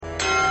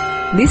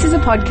This is a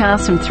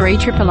podcast from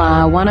 3RRR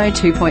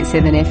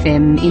 102.7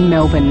 FM in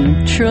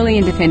Melbourne, truly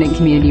independent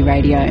community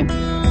radio.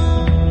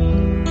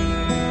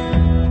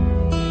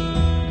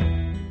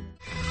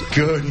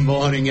 Good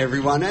morning,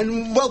 everyone,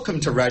 and welcome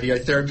to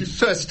Radiotherapy.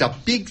 First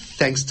up, big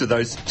thanks to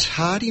those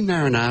tardy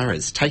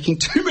marinaras taking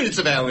 2 minutes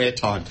of our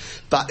airtime.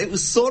 But it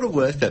was sort of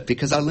worth it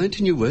because I learnt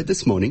a new word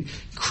this morning,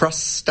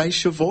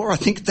 crustacivore. I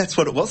think that's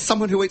what it was,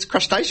 someone who eats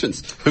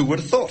crustaceans. Who would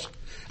have thought?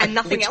 And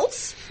nothing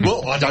else?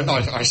 Well, I don't know.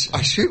 I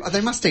assume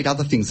they must eat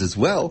other things as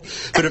well.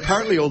 But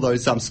apparently all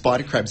those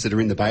spider crabs that are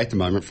in the bay at the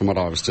moment, from what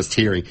I was just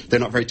hearing, they're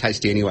not very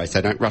tasty anyway,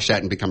 so don't rush out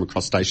and become a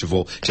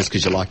crustacivore just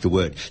because you like the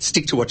word.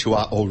 Stick to what you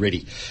are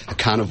already, a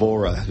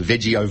carnivore, a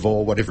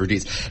vegiovore, whatever it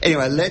is.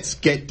 Anyway, let's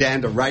get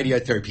down to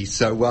radiotherapy.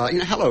 So,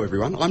 hello,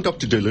 everyone. I'm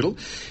Dr. DooLittle.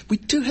 We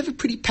do have a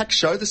pretty packed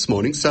show this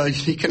morning, so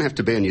you're going to have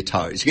to be on your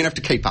toes. You're going to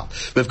have to keep up.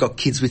 We've got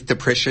kids with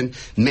depression,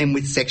 men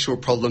with sexual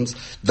problems,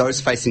 those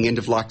facing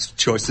end-of-life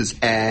choices,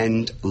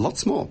 and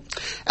lots more.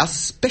 Our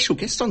special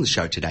guest on the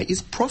show today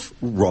is Prof.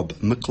 Rob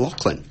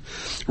McGlaghlan.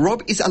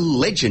 Rob is a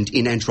legend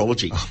in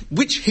andrology,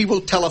 which he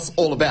will tell us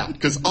all about,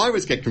 because I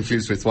always get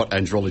confused with what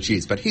andrology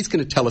is, but he's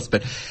going to tell us.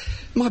 But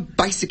my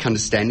basic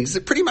understanding is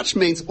it pretty much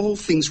means all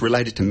things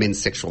related to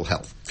men's sexual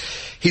health.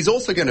 He's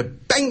also going to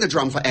bang the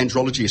drum for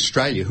Andrology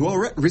Australia, who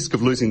are at risk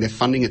of losing their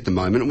funding at the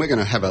moment, and we're going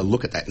to have a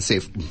look at that and see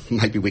if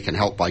maybe we can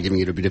help by giving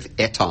it a bit of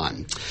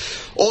airtime.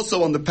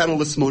 Also on the panel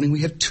this morning,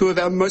 we have two of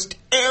our most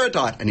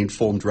erudite and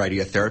informed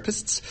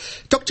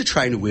radiotherapists. Dr.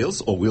 Training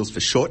Wheels, or Wheels for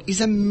short,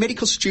 is a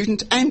medical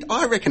student and,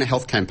 I reckon, a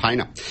health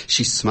campaigner.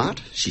 She's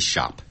smart, she's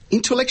sharp.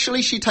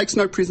 Intellectually, she takes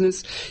no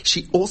prisoners.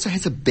 She also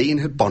has a bee in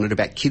her bonnet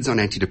about kids on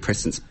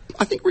antidepressants.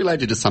 I think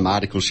related to some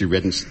article she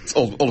read, and it's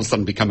all of a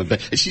sudden become a bee.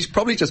 She's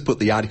probably just put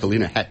the article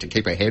in her hat to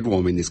keep her head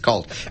warm in this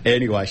cold.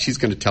 Anyway, she's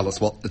going to tell us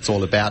what it's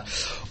all about.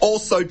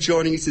 Also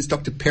joining us is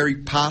Dr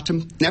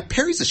Peri-Partum. Now,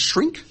 Peri's a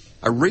shrink,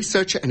 a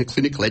researcher and a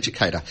clinical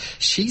educator.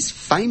 She's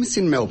famous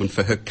in Melbourne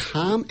for her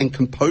calm and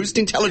composed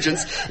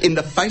intelligence in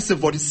the face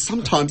of what is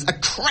sometimes a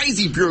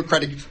crazy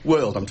bureaucratic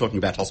world. I'm talking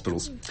about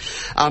hospitals.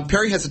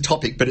 Peri has a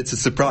topic, but it's a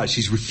surprise.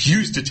 She's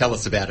refused to tell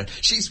us about it.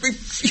 She's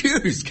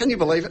refused. Can you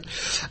believe it?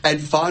 And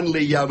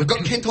finally, we've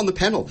got Kent on the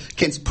panel.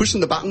 Kent's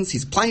pushing the buttons.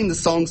 He's playing the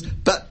songs.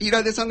 But,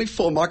 there's only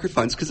 4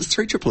 microphones because it's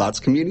 3RRR's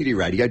community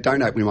radio.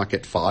 Donate, we might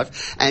get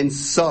 5. And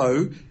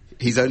so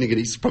he's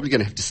probably going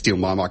to have to steal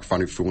my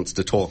microphone if he wants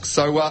to talk.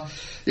 So,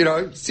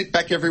 sit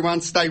back,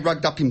 everyone, stay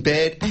rugged up in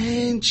bed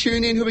and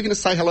tune in. Who are we going to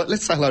say hello?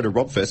 Let's say hello to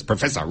Rob first.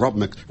 Professor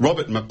Robert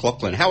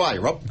McGlaghlan. How are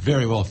you, Rob?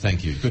 Very well,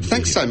 thank you. Good.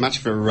 Thanks so much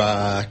for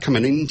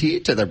coming in here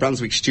to the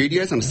Brunswick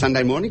studios on a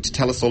Sunday morning to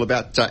tell us all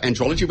about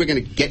andrology. We're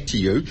going to get to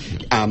you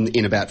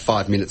in about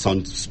 5 minutes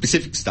on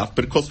specific stuff,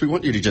 but of course we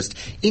want you to just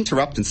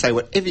interrupt and say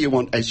whatever you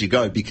want as you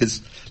go, because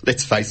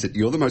let's face it,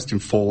 you're the most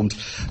informed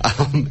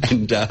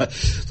and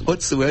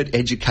what's the word?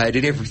 Educated,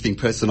 everything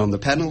person on the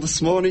panel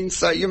this morning,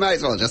 so you may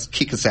as well just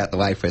kick us out the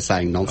way if we're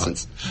saying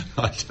nonsense.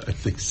 I don't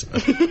think so.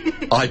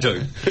 I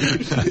do.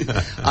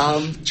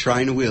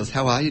 Trainer Wheels,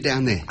 how are you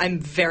down there? I'm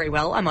very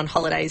well. I'm on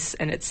holidays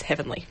and it's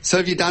heavenly. So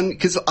have you done,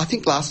 because I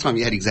think last time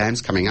you had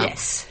exams coming up.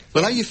 Yes.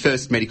 Well, are your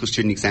first medical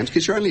student exams?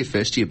 Because you're only a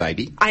first-year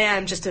baby. I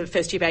am just a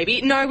first-year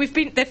baby. No,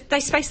 they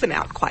spaced them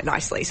out quite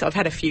nicely, so I've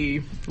had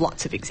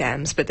lots of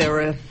exams, but they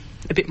were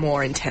a bit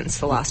more intense,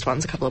 the last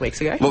ones a couple of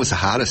weeks ago. What was the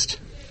hardest?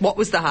 What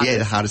was the hardest? Yeah,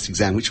 the hardest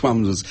exam. Which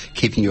one was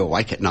keeping you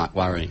awake at night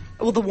worrying?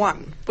 Well, the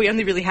one. We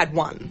only really had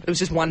one. It was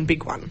just one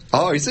big one.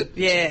 Oh, is it?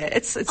 Yeah,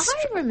 it's. I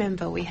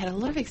remember we had a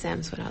lot of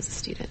exams when I was a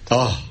student.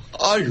 Oh,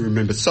 I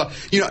remember. So,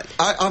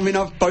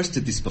 I've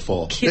boasted this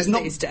before. Kids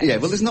these days. Yeah,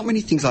 well, there's not many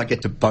things I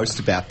get to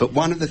boast about, but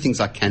one of the things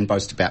I can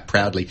boast about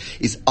proudly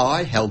is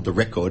I held the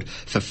record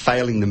for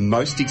failing the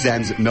most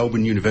exams at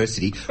Melbourne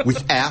University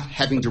without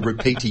having to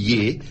repeat a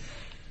year.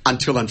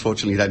 Until,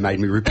 unfortunately, they made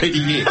me repeat a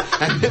year.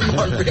 And then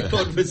my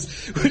record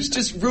was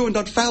just ruined.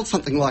 I'd failed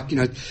something like,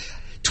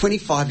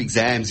 25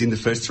 exams in the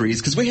first 3 years,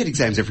 because we had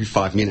exams every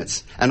 5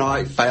 minutes, and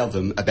I failed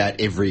them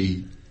about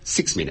every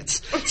 6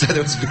 minutes. So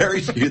there was very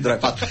few that I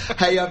passed.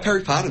 Hey,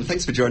 Peri-Partum,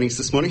 thanks for joining us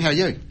this morning. How are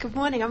you? Good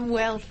morning. I'm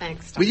well,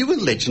 thanks. Were you a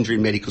legendary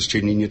medical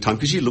student in your time?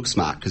 Because you look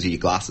smart because of your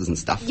glasses and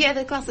stuff. Yeah,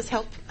 the glasses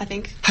help, I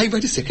think. Hey,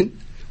 wait a second.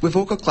 We've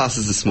all got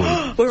glasses this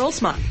morning. We're all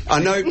smart.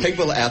 I know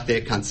people out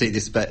there can't see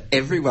this, but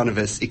every one of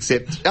us,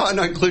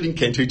 including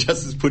Kent, who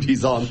just has put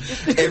his on,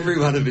 every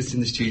one of us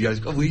in the studio,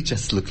 we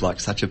just look like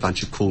such a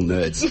bunch of cool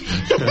nerds.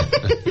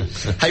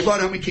 Hey, why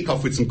don't we kick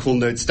off with some cool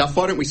nerd stuff?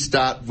 Why don't we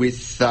start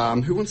with,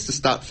 who wants to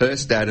start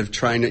first out of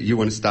Trainer? You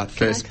want to start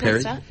first,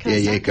 Peri?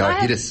 Yeah, go.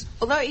 Hit us.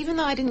 Although, even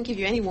though I didn't give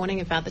you any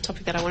warning about the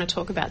topic that I want to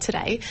talk about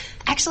today,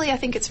 actually I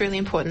think it's really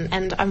important,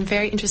 and I'm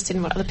very interested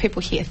in what other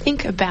people here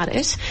think about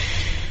it.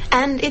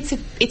 And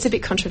it's a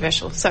bit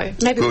controversial, so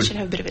maybe we should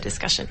have a bit of a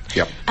discussion.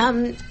 Yep.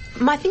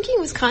 My thinking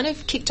was kind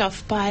of kicked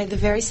off by the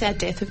very sad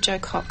death of Joe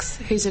Cox,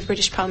 who's a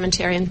British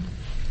parliamentarian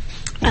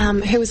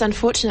who was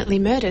unfortunately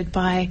murdered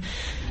by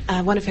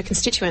one of her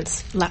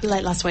constituents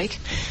late last week,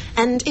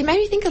 and it made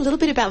me think a little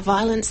bit about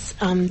violence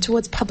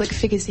towards public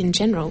figures in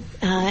general,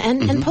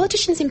 and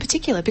politicians in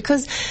particular,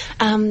 because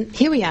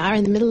here we are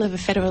in the middle of a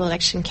federal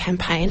election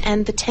campaign,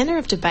 and the tenor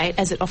of debate,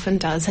 as it often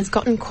does, has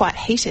gotten quite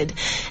heated.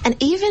 And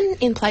even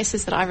in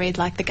places that I read,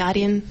 like the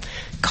Guardian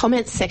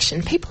comments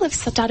section, people have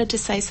started to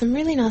say some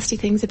really nasty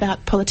things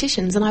about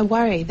politicians, and I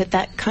worry that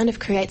that kind of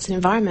creates an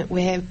environment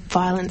where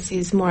violence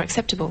is more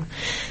acceptable.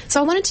 So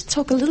I wanted to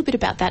talk a little bit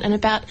about that and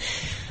about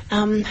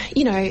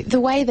the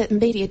way that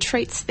media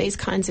treats these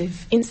kinds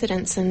of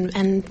incidents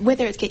and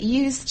whether it gets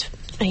used,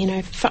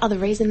 for other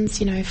reasons,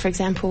 for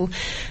example,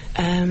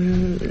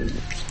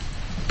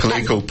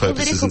 political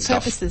purposes and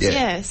stuff.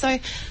 Yeah. So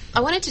I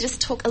wanted to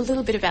just talk a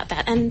little bit about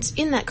that, and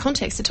in that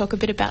context to talk a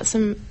bit about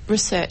some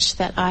research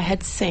that I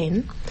had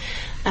seen,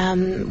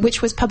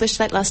 which was published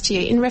late last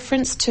year in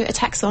reference to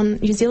attacks on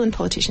New Zealand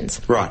politicians.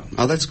 Right.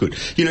 Oh, that's good.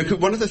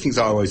 One of the things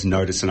I always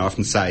notice, and I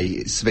often say,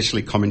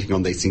 especially commenting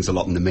on these things a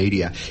lot in the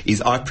media,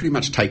 is I pretty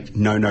much take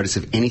no notice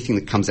of anything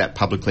that comes out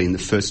publicly in the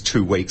first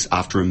 2 weeks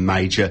after a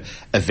major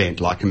event,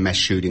 like a mass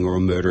shooting or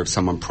a murder of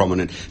someone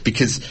prominent,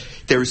 because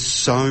there is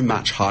so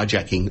much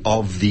hijacking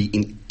of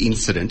the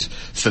incident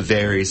for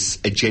various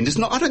agendas.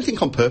 I don't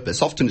think on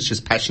purpose. Often it's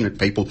just passionate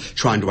people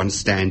trying to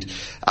understand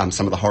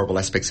some of the horrible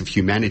aspects of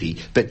humanity.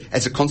 But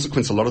as a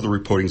consequence, a lot of the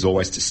reporting is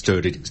always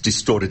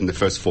distorted in the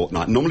first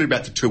fortnight. Normally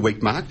about the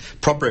 2-week mark,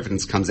 proper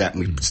evidence comes out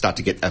and we start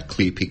to get a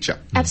clear picture.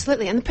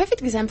 Absolutely. And the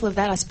perfect example of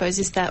that, I suppose,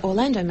 is that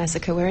Orlando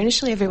massacre, where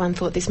initially everyone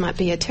thought this might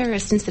be a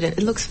terrorist incident.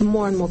 It looks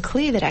more and more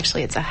clear that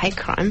actually it's a hate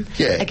crime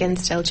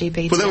against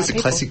LGBT Well, that was a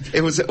people. classic.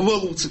 It was, it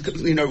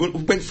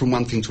went from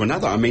one thing to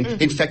another. I mean,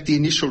 in fact, the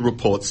initial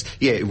reports,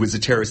 it was a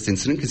terrorist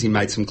incident because he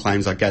made some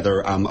claims, I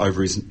gather,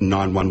 over his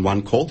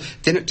 911 call.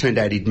 Then it turned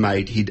out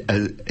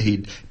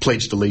he'd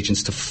pledged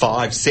allegiance to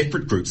 5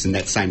 separate groups in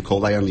that same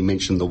call. They only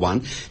mentioned the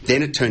one.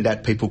 Then it turned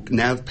out people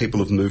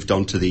have moved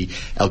on to the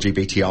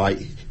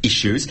LGBTI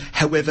issues.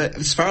 However,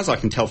 as far as I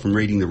can tell from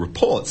reading the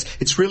reports,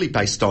 it's really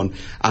based on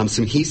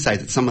some hearsay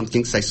that someone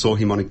thinks they saw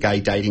him on a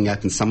gay dating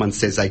app, and someone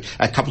says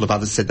a couple of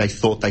others said they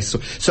thought they saw.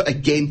 So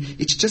again,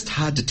 it's just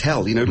hard to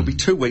tell. It'll be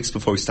 2 weeks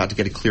before we start to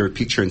get a clearer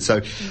picture. And so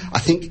I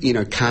think,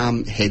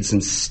 calm heads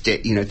and it's a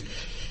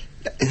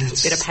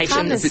bit of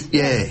patience.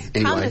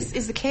 Anyway. Calmness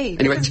is the key.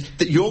 Anyway,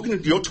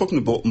 you're talking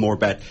about more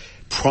about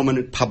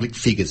prominent public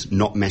figures,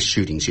 not mass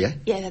shootings, yeah?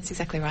 Yeah, that's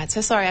exactly right.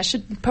 So sorry, I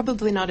should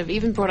probably not have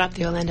even brought up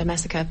the Orlando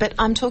massacre, but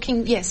I'm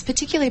talking,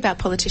 particularly about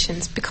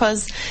politicians,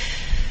 because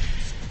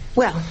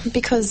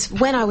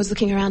when I was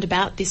looking around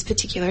about this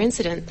particular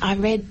incident, I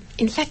read,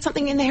 in fact,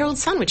 something in the Herald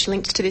Sun which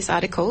linked to this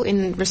article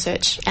in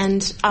research,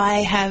 and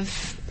I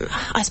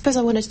suppose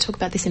I wanted to talk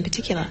about this in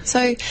particular.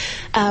 So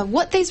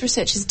what these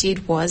researchers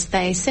did was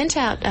they sent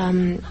out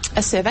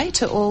a survey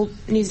to all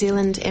New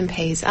Zealand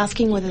MPs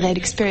asking whether they'd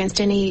experienced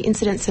any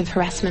incidents of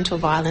harassment or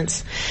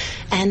violence,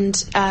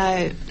 and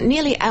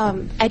nearly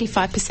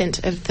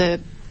 85% of the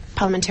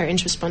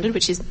parliamentarians responded,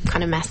 which is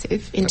kind of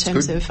massive in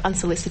terms of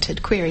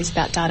unsolicited queries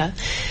about data.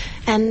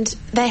 And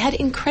they had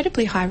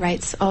incredibly high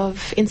rates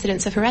of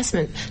incidents of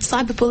harassment.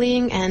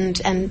 Cyberbullying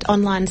and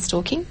online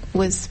stalking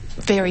was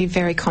very,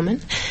 very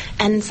common.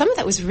 And some of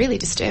that was really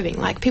disturbing,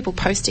 like people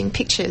posting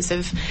pictures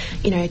of,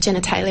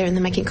 genitalia and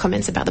then making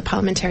comments about the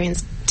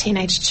parliamentarians'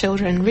 teenage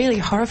children, really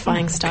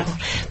horrifying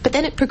stuff. But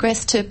then it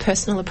progressed to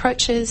personal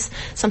approaches.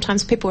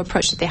 Sometimes people were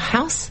approached at their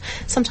house.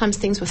 Sometimes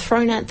things were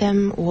thrown at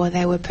them or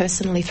they were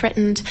personally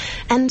threatened.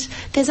 And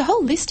there's a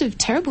whole list of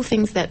terrible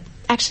things that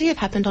actually have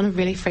happened on a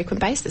really frequent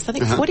basis. I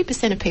think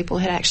 40% of people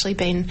had actually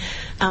been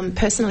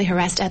personally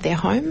harassed at their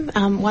home.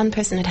 One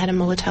person had a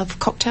Molotov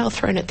cocktail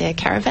thrown at their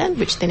caravan,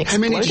 which then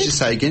exploded. How many did you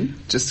say again?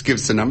 Just to give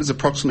us the numbers.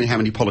 Approximately how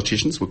many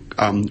politicians were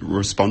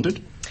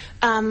responded?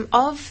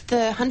 Of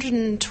the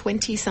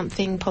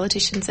 120-something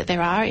politicians that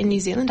there are in New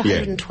Zealand,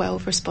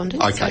 112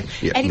 responded. Okay.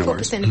 So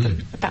 84% of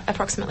them,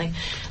 approximately.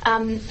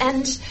 And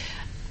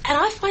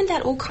I find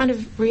that all kind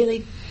of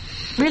really,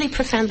 really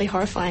profoundly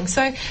horrifying.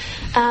 So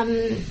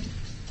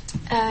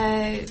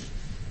I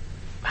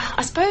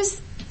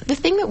suppose the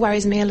thing that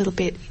worries me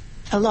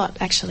a lot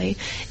actually,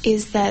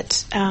 is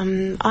that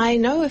I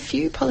know a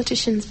few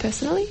politicians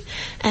personally,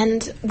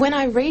 and when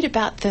I read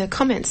about the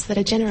comments that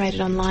are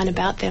generated online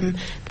about them,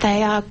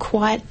 they are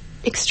quite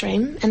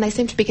extreme, and they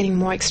seem to be getting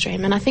more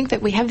extreme. And I think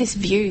that we have this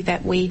view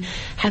that we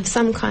have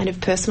some kind of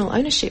personal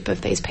ownership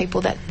of these people,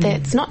 that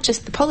it's not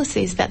just the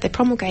policies that they're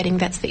promulgating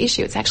that's the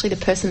issue, it's actually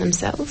the person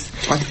themselves.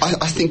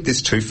 I think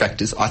there's two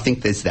factors. I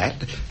think there's that.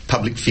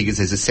 Public figures,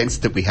 there's a sense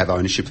that we have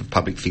ownership of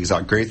public figures. I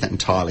agree with that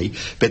entirely.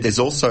 But there's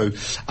also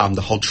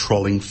the whole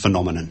trolling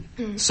phenomenon.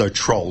 So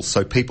trolls,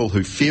 so people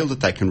who feel that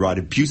they can write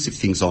abusive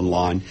things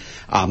online,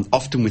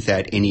 often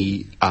without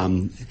any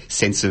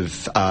sense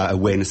of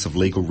awareness of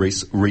legal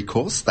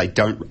recourse.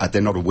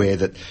 They're not aware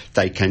that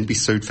they can be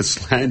sued for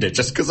slander.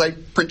 Just because they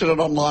printed it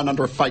online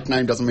under a fake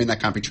name doesn't mean they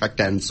can't be tracked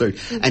down and sued.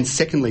 And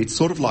secondly, it's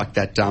sort of like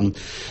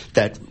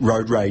that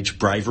road rage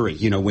bravery,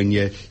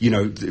 when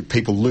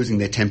people losing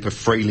their temper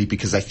freely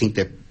because they think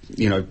they're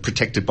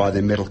protected by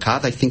their metal car.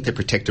 They think they're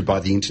protected by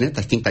the internet.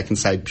 They think they can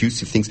say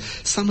abusive things.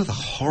 Some of the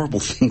horrible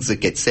things that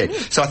get said.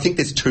 So I think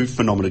there's two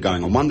phenomena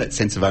going on. One, that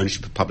sense of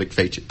ownership of public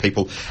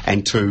people,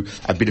 and two,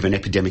 a bit of an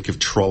epidemic of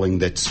trolling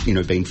that's,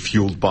 been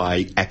fueled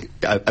by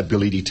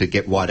ability to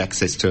get wide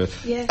access to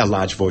a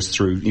large voice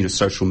through,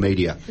 social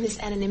media. And this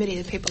anonymity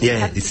that people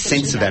have. This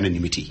sense of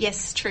anonymity.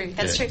 Yes, true.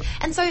 That's true.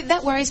 And so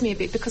that worries me a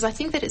bit, because I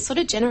think that it sort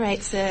of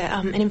generates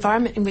an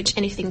environment in which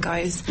anything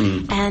goes.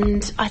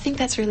 And I think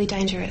that's really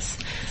dangerous.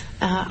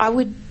 I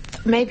would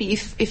maybe,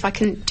 if I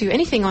can do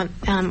anything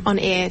on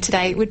air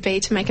today, it would be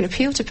to make an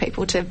appeal to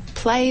people to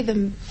play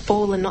the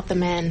ball and not the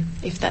man,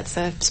 if that's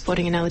a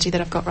sporting analogy that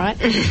I've got right.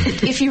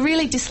 If you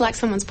really dislike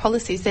someone's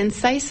policies, then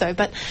say so,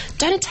 but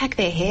don't attack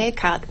their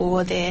haircut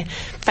or their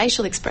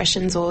facial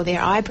expressions or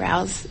their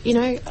eyebrows.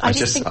 I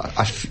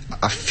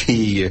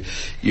fear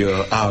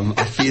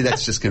I fear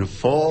that's just going to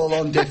fall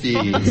on deaf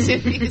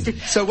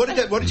ears. So what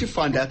did you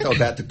find out, though,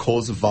 about the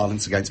cause of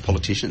violence against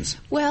politicians?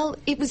 Well,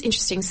 it was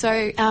interesting.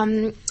 So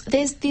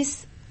there's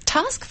this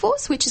task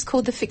force which is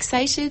called the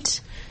Fixated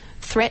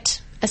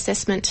Threat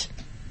Assessment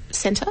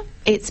Centre.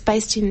 It's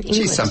based in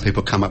England. Some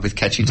people come up with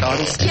catchy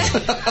titles.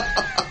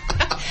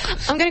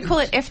 I'm going to call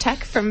it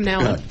FTAC from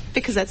now on,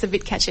 because that's a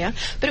bit catchier.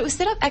 But it was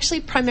set up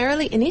actually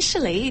primarily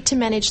initially to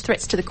manage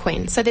threats to the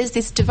Queen. So there's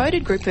this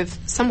devoted group of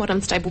somewhat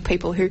unstable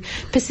people who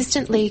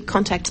persistently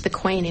contact the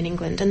Queen in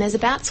England, and there's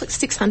about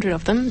 600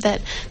 of them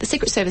that the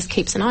Secret Service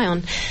keeps an eye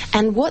on.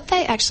 And what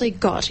they actually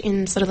got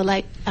in sort of the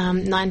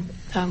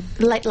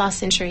late last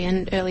century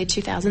and early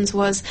 2000s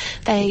was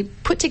they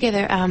put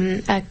together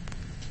a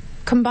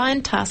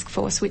combined task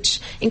force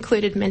which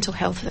included mental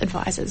health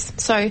advisors.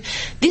 So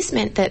this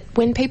meant that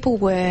when people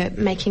were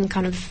making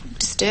kind of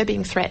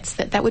disturbing threats,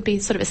 that would be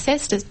sort of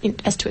assessed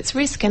as to its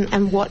risk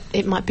and what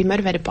it might be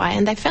motivated by.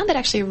 And they found that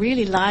actually a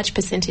really large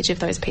percentage of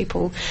those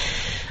people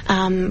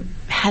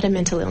had a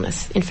mental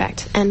illness, in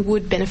fact, and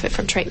would benefit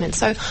from treatment.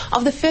 So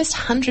of the first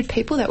 100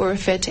 people that were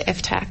referred to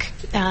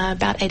FTAC,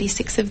 about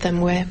 86 of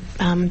them were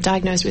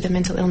diagnosed with a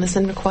mental illness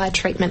and required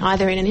treatment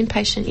either in an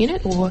inpatient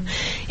unit or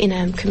in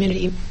a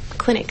community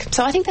clinic.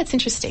 So I think that's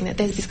interesting, that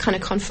there's this kind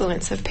of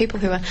confluence of people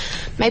who are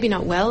maybe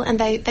not well, and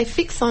they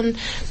fix on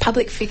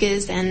public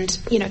figures and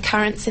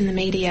currents in the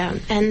media,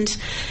 and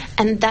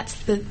that's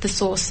the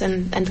source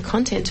and the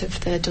content of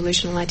the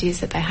delusional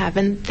ideas that they have,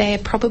 and they're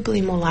probably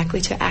more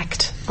likely to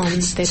act on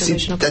their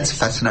delusional beliefs. That's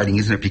fascinating,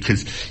 isn't it?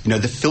 Because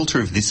the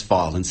filter of this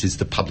violence is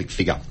the public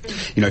figure.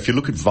 If you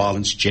look at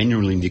violence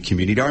generally in the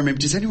community, I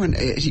remember, does anyone,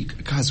 you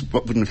guys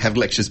wouldn't have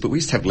lectures, but we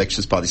used to have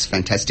lectures by this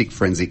fantastic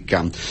forensic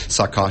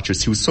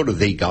psychiatrist who was sort of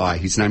the guy.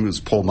 His name was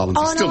Paul Mullins.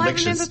 Oh, he still no,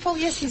 lectures. I remember Paul.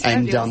 Yes, he's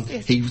fabulous.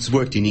 Yes. He's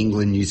worked in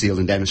England, New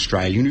Zealand and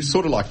Australia, and he was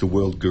sort of like the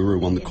world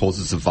guru on the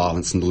causes of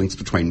violence and the links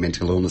between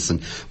mental illness,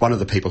 and one of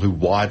the people who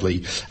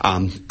widely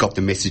got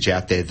the message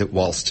out there that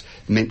whilst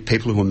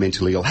people who are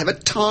mentally ill have a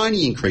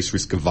tiny increased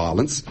risk of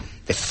violence,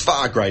 they're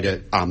far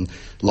greater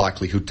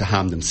likelihood to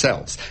harm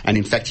themselves. And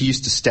in fact, he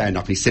used to stand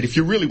up and he said, if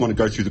you really want to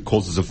go through the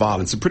causes of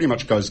violence, it pretty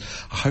much goes,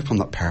 I hope I'm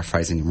not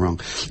paraphrasing him wrong,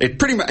 it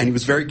pretty much, and he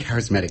was very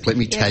charismatic, let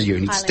me tell you,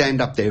 and he'd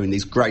stand up there in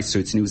these grey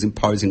suits and he was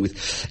imposing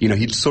with,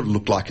 he sort of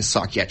looked like a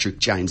psychiatric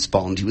James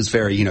Bond. He was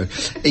very,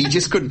 he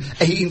just couldn't,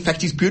 in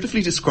fact, he's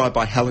beautifully described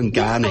by Helen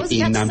Garner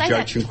in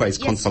Joe Chinque's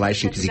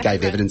Consolation, because he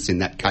gave evidence in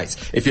that case,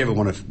 if you ever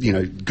want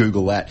to,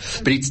 Google that.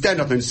 But he'd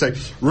stand up and say,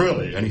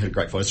 really, and he had a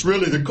great voice,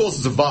 really the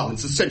causes of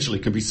violence essentially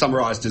can be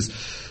summarised as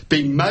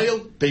being male,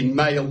 being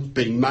male,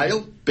 being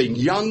male, being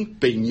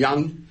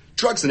young,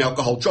 drugs and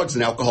alcohol,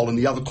 and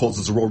the other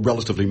causes are all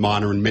relatively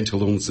minor, and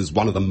mental illness is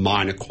one of the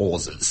minor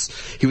causes.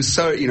 He was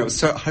so,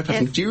 so, I hope I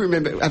can, do you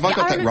remember, have I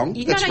got that wrong?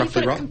 That's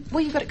roughly right?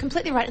 Well, you've got it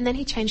completely right, and then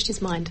he changed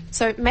his mind.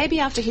 So maybe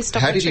after he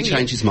stopped... How did he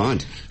change his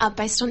mind?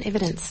 Based on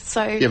evidence.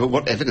 So... Yeah, but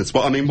what evidence?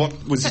 Well, I mean, what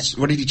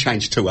did he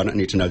change to? I don't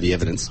need to know the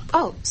evidence.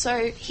 Oh,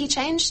 so he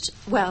changed...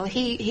 Well,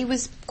 he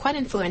was quite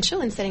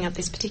influential in setting up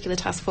this particular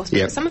task force,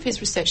 because some of his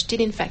research did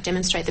in fact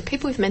demonstrate that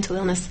people with mental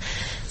illness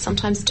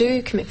sometimes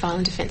do commit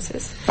violent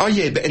offences. Oh,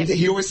 yeah, but and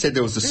he always said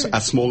there was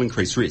a small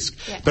increased risk.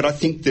 Yeah. But I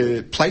think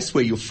the place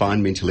where you'll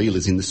find mentally ill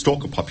is in the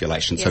stalker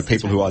population, so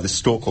people who either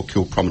stalk or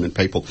kill prominent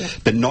people,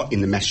 but not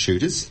in the mass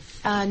shooters.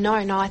 No,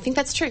 I think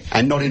that's true.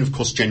 And not in, of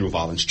course, general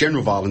violence.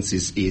 General violence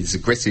is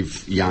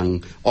aggressive,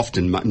 young,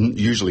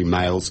 usually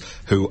males,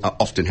 who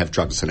often have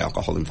drugs and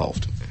alcohol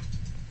involved.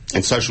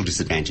 And social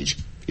disadvantage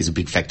is a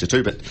big factor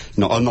too, but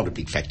not a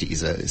big factor,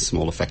 is a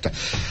smaller factor.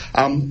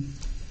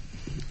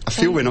 I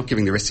feel we're not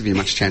giving the rest of you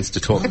much chance to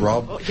talk,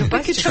 Rob. You're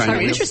both so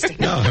interesting.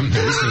 No, I'm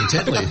listening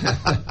intently.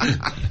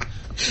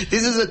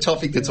 This is a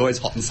topic that's always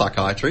hot in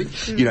psychiatry.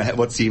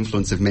 What's the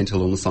influence of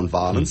mental illness on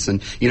violence?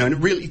 And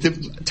and really, the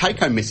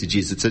take-home message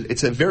is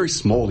it's a very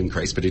small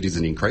increase, but it is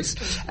an increase.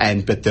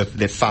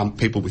 But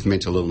people with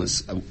mental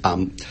illness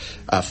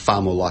are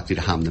far more likely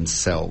to harm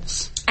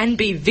themselves and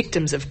be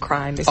victims of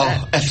crime. Is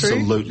that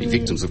absolutely true?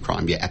 Victims of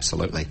crime. Yeah,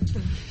 absolutely.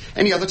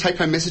 Any other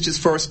take-home messages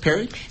for us,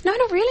 Peri? No,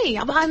 not really.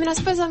 I mean, I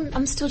suppose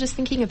I'm still just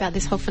thinking about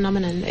this whole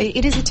phenomenon.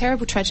 It is a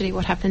terrible tragedy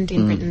what happened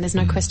in Britain. There's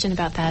no question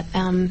about that.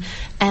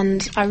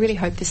 And I really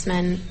hope this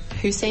man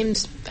who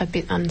seemed a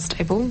bit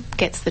unstable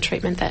gets the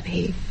treatment that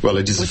he... Well,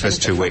 it is the would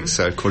first 2 benefit weeks,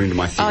 from. so according to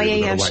my theory, I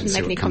we've got to wait and shouldn't see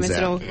make what any comes comments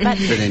at all. out.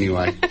 But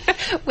anyway.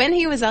 When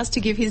he was asked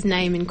to give his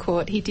name in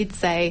court, he did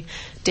say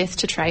death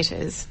to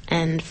traitors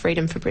and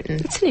freedom for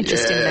Britain. It's an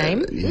interesting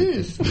name.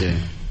 Yeah.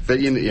 But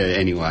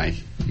anyway,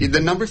 the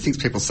number of things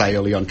people say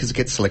early on, because it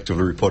gets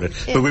selectively reported,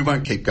 but we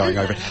won't keep going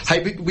over it.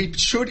 Hey, we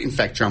should in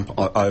fact jump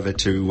over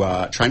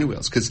to Training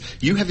Wheels, because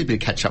you have a bit of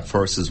catch up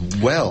for us as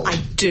well. I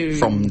do.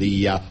 From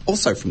the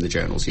also from the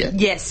journals, yeah.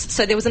 Yes.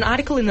 So there was an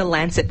article in the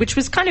Lancet which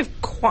was kind of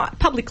quite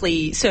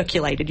publicly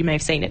circulated. You may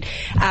have seen it.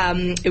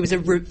 It was a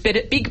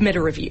big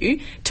meta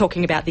review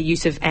talking about the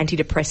use of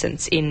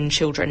antidepressants in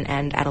children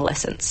and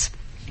adolescents.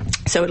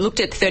 So it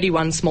looked at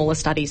 31 smaller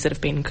studies that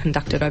have been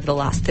conducted over the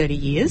last 30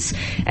 years,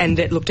 and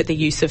it looked at the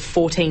use of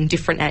 14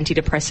 different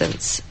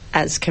antidepressants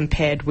as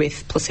compared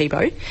with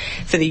placebo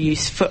for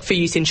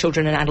use in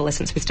children and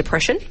adolescents with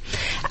depression.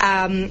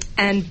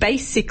 And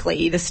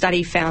basically the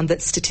study found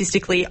that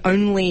statistically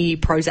only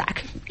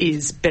Prozac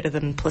is better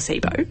than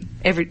placebo.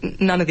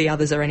 None of the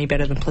others are any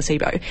better than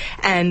placebo.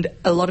 And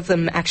a lot of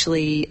them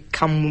actually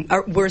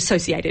were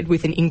associated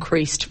with an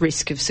increased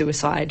risk of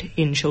suicide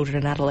in children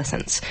and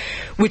adolescents,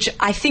 which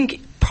I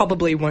think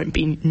probably won't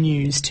be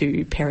news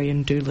to Peri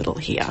and DooLittle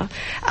here.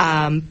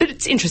 But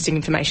it's interesting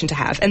information to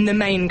have. And the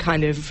main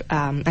kind of,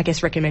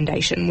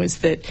 recommendation was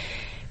that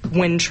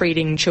when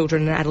treating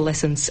children and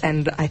adolescents,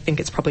 and I think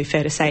it's probably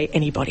fair to say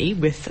anybody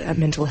with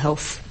mental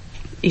health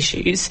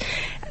issues,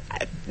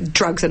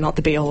 drugs are not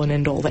the be-all and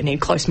end-all. They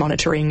need close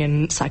monitoring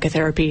and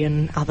psychotherapy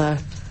and other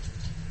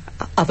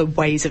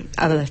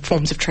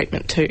forms of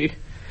treatment too.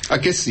 I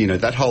guess,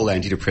 that whole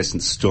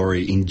antidepressant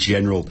story in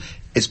general,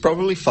 it's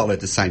probably followed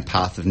the same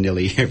path of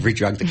nearly every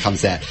drug that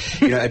comes out.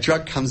 A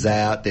drug comes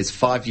out, there's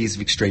 5 years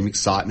of extreme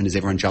excitement as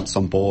everyone jumps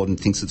on board and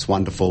thinks it's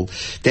wonderful.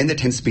 Then there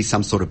tends to be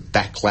some sort of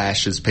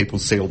backlash as people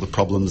see all the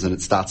problems and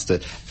it starts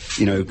to,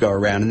 go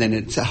around, and then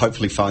it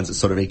hopefully finds its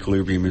sort of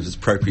equilibrium of its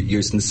appropriate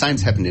use. And the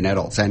same's happened in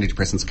adults.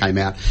 Antidepressants came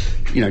out,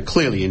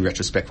 clearly in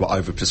retrospect were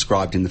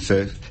overprescribed in the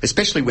first,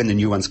 especially when the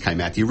new ones came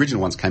out. The original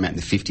ones came out in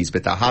the 50s,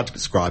 but they're hard to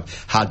prescribe,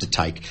 hard to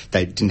take.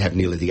 They didn't have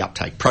nearly the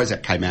uptake.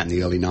 Prozac came out in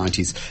the early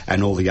 90s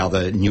and all the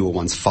other newer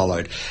ones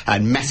followed,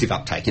 and massive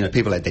uptake.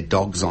 People had their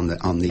dogs on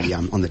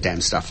the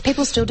damn stuff.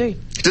 People still do.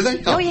 Do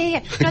they? Oh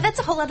yeah. No, that's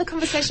a whole other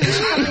conversation we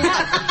should probably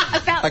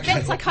have about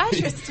vet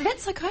psychiatrists. Vet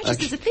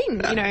psychiatrists is a thing,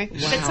 Wow.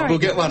 But sorry. We'll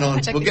get one on.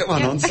 We'll get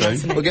one on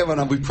soon. We'll get one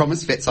on. We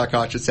promised vet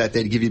psychiatrists out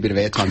there to give you a bit of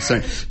airtime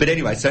soon. But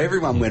anyway, so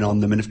everyone went on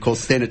them, and of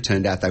course, then it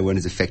turned out they weren't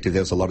as effective.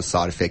 There was a lot of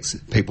side effects.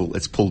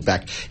 It's pulled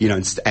back,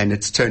 and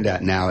it's turned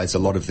out now, as a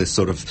lot of the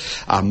sort of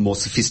more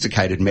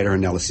sophisticated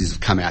meta-analyses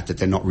have come out, that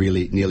they're not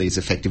really nearly as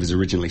effective as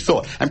originally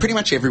thought. And pretty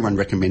much everyone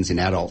recommends in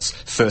adults,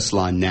 first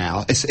line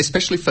now,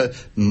 especially for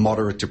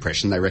moderate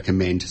depression, they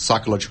recommend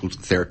psychological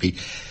therapy,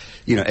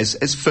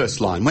 as first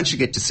line. Once you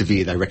get to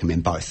severe, they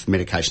recommend both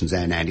medications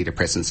and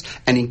antidepressants.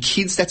 And in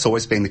kids, that's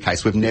always been the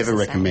case. We've never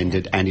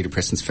recommended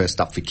antidepressants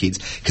first up for kids,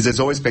 because there's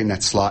always been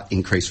that slight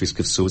increased risk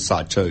of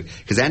suicide too.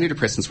 Because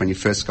antidepressants, when you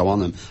first go on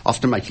them,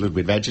 often make you a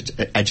little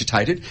bit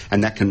agitated,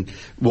 and that can,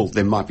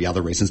 there might be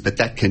other reasons, but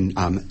that can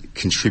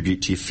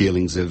contribute to your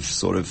feelings of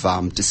sort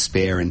of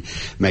despair and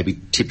maybe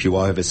tip you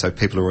over, so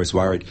people are always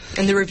worried.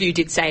 And the review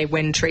did say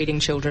when treating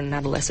children and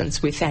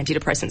adolescents with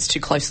antidepressants to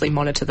closely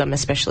monitor them,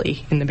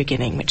 especially in the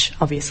beginning, which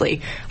obviously,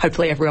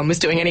 hopefully everyone was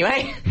doing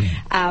anyway.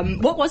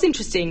 What was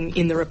interesting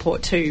in the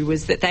report too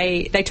was that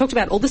they talked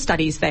about all the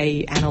studies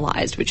they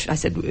analysed, which I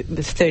said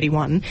was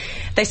 31.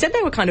 They said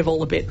they were kind of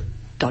all a bit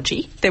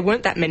dodgy. There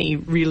weren't that many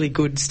really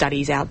good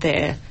studies out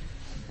there.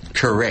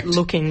 Correct.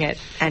 Looking at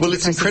antidepressants well,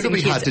 it's incredibly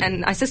in kids, hard to...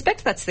 and I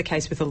suspect that's the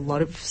case with a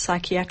lot of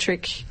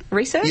psychiatric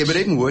research. Yeah, but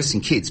even worse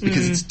in kids,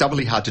 because it's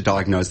doubly hard to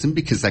diagnose them,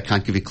 because they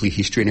can't give a clear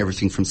history, and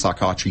everything from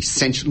psychiatry,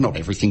 essentially, not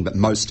everything, but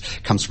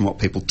most comes from what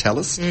people tell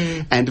us.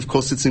 And of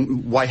course, it's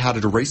way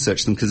harder to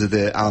research them because of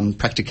the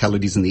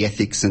practicalities and the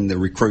ethics and the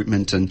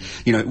recruitment, and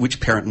which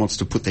parent wants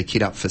to put their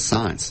kid up for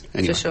science.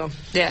 Anyway. For sure.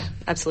 Yeah,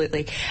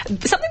 absolutely.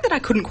 Something that I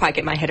couldn't quite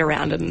get my head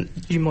around, and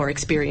you more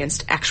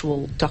experienced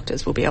actual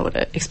doctors will be able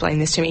to explain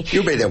this to me.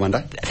 You'll be there one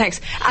day.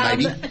 Thanks.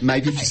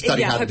 Maybe if you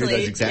study hard to do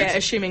those exams. Yeah,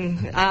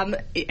 assuming.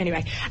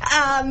 Anyway,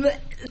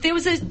 there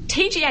was a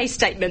TGA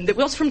statement that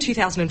was from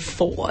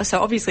 2004,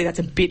 so obviously that's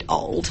a bit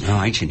old.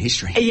 Oh, ancient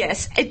history.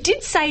 Yes. It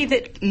did say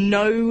that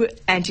no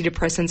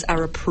antidepressants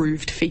are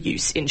approved for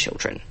use in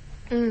children.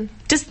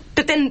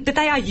 But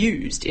they are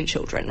used in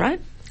children, right?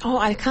 Oh,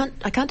 I can't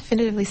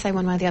definitively say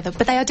one way or the other,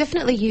 but they are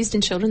definitely used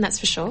in children, that's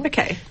for sure.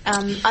 Okay.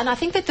 And I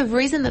think that the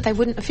reason that they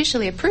wouldn't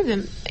officially approve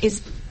them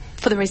is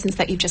for the reasons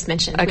that you've just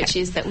mentioned, which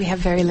is that we have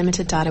very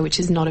limited data, which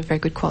is not of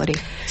very good quality.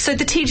 So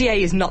the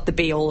TGA is not the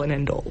be-all and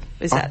end-all,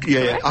 is that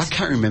correct? I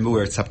can't remember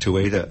where it's up to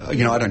either. I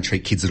don't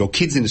treat kids at all.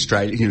 Kids in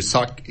Australia,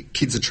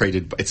 kids are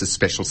treated, it's a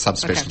special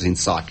subspecialty in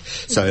psych.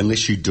 So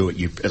unless you do it,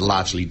 you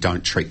largely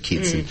don't treat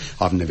kids. And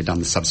I've never done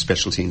the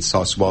subspecialty in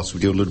psych. Whilst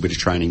we do a little bit of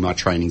training, my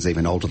training's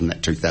even older than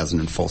that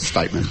 2004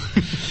 statement.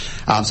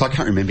 So I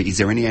can't remember, is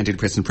there any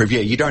antidepressant approved?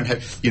 Yeah, you don't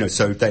have,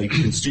 so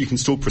you can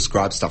still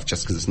prescribe stuff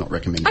just because it's not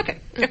recommended.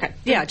 Okay.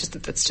 Yeah, I just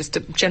that's just a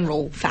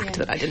general fact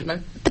that I didn't know.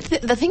 But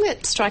the thing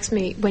that strikes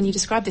me when you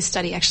describe this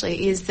study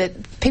actually is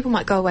that people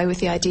might go away with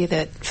the idea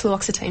that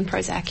fluoxetine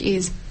Prozac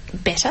is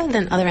better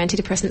than other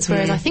antidepressants,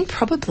 whereas I think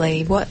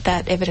probably what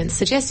that evidence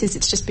suggests is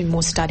it's just been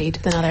more studied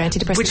than other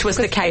antidepressants. Which was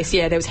the case,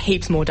 there was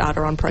heaps more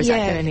data on Prozac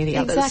than any of the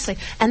others. Exactly.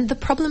 And the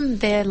problem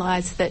there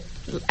lies that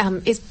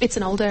it's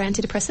an older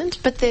antidepressant,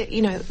 but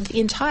the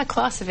entire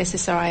class of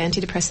SSRI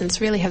antidepressants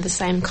really have the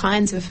same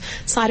kinds of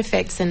side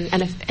effects and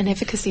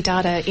efficacy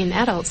data in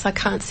adults. I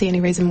can't see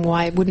any reason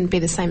why it wouldn't be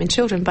the same in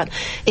children, but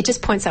it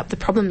just points up the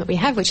problem that we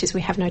have, which is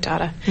we have no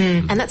data.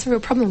 And that's a real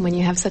problem when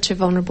you have such a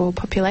vulnerable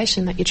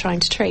population that you're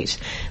trying to treat.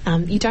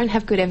 You don't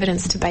have good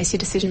evidence to base your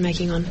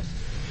decision-making on.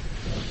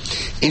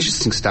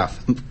 Interesting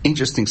stuff.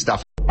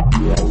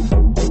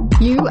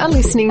 You are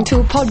listening to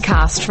a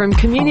podcast from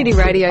Community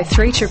Radio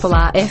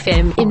 3RRR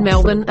FM in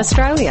Melbourne,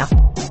 Australia.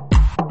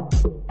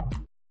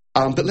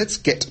 But let's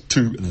get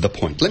to the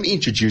point. Let me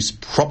introduce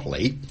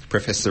properly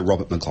Professor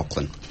Robert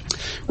McGlaghlan.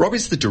 Rob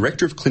is the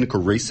Director of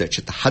Clinical Research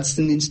at the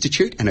Hudson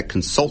Institute and a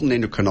consultant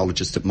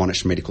endocrinologist at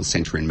Monash Medical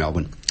Centre in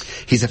Melbourne.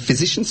 He's a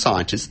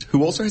physician-scientist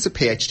who also has a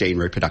PhD in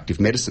reproductive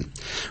medicine.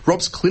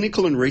 Rob's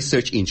clinical and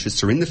research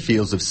interests are in the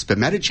fields of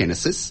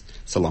spermatogenesis,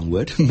 it's a long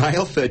word,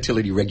 male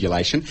fertility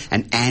regulation,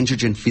 and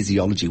androgen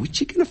physiology,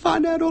 which you're going to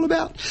find out all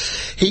about.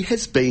 He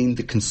has been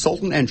the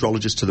consultant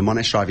andrologist to the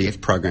Monash IVF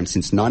program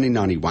since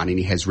 1991, and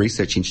he has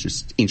research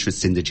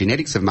interests in the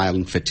genetics of male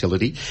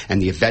infertility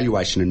and the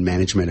evaluation and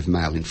management of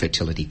male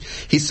infertility.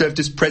 He served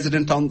as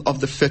President of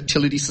the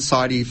Fertility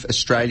Society of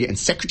Australia and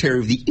Secretary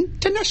of the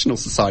International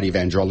Society of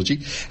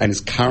Andrology, and is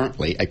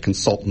currently a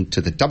consultant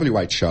to the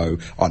WHO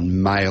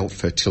on male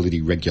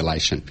fertility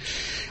regulation.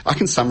 I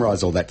can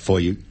summarise all that for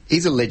you.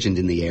 He's a legend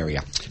in the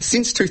area.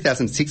 Since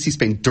 2006, he's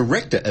been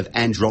Director of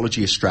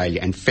Andrology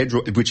Australia,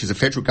 which is a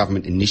federal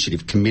government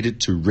initiative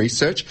committed to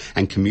research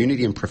and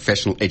community and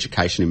professional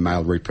education in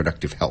male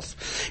reproductive health.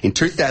 In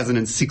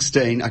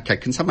 2016,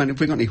 can someone, have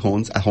we got any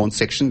horns, a horn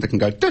section that can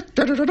go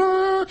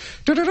da-da-da-da-da,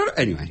 da-da-da?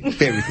 Anyway,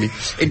 bear with me.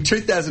 In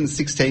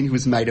 2016, he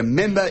was made a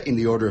member in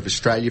the Order of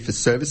Australia for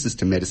services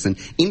to medicine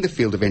in the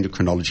field of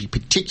endocrinology,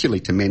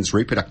 particularly to men's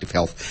reproductive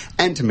health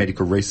and to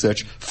medical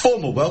research.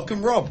 Formal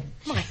welcome, Rob.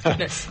 My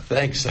goodness.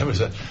 Thanks. That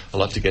was a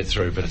lot to get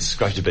through, but it's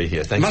great to be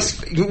here. Thank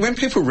you. When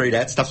people read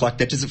out stuff like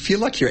that, does it feel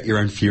like you're at your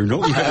own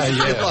funeral?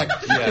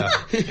 Yeah.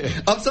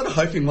 I'm sort of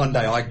hoping one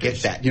day I get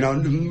that.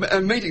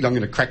 Immediately I'm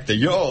going to crack the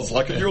yaws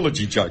like a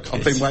eulogy joke.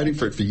 I've been waiting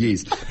for it for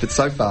years, but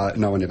so far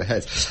no one ever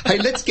has. Hey,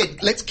 let's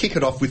kick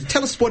it off with,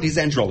 tell us what is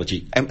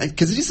andrology,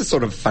 because it is a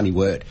sort of funny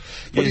word.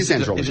 What is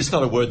andrology? It's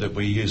not a word that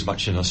we use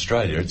much in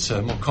Australia. It's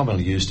more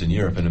commonly used in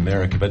Europe and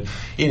America, but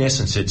in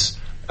essence it's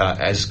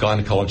as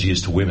gynecology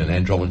is to women,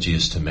 andrology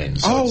is to men.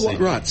 So It's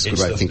a good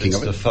way of thinking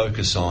of it. It's the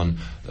focus on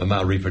the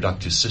male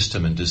reproductive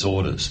system and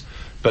disorders.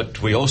 But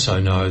we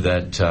also know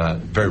that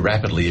very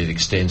rapidly it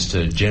extends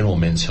to general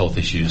men's health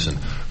issues and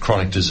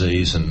chronic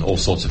disease and all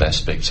sorts of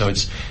aspects. So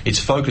it's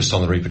focused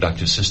on the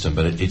reproductive system,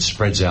 but it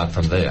spreads out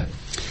from there.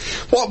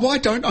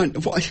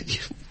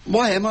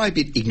 Why am I a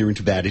bit ignorant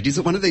about it? Is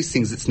it one of these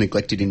things that's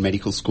neglected in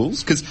medical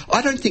schools? Because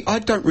I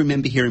don't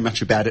remember hearing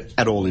much about it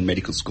at all in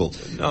medical school.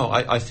 No,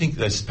 I think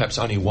there's perhaps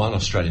only one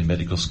Australian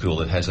medical school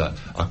that has a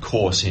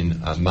course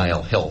in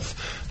male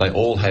health. They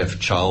all have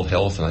child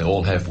health and they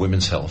all have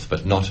women's health,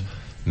 but not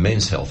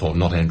men's health, or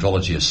not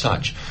andrology as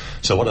such.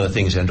 So one of the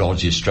things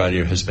Andrology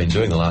Australia has been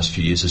doing the last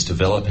few years is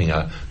developing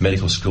a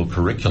medical school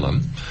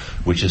curriculum,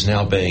 which is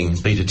now being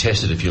beta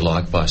tested, if you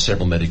like, by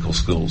several medical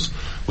schools,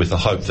 with the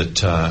hope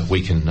that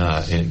we can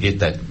get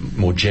that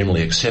more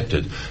generally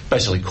accepted,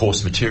 basically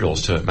course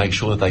materials to make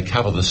sure that they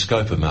cover the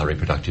scope of male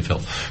reproductive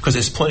health. Because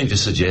there's plenty to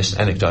suggest,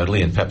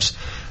 anecdotally, and perhaps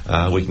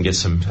we can get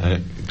some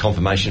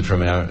confirmation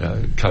from our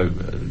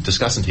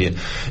co-discussant here.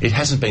 It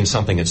hasn't been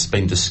something that's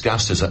been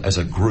discussed as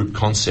a group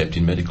concept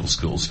in medical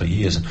schools for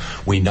years, and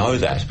we know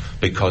that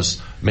because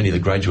many of the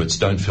graduates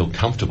don't feel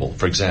comfortable,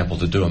 for example,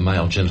 to do a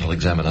male genital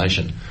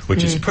examination,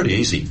 which is pretty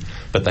easy,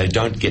 but they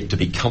don't get to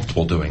be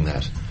comfortable doing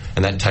that.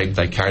 And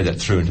they carry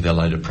that through into their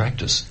later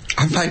practice.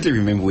 I vaguely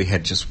remember we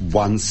had just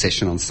one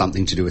session on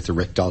something to do with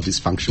erectile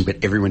dysfunction,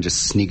 but everyone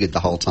just sniggered the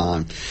whole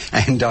time.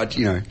 And,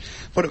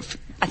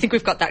 I think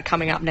we've got that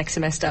coming up next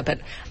semester, but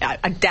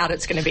I doubt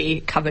it's going to be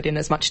covered in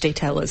as much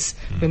detail as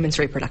women's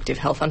reproductive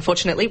health,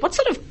 unfortunately. What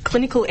sort of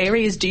clinical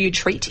areas do you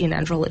treat in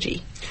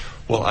andrology?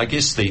 Well, I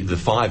guess the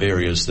 5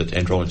 areas that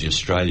Andrology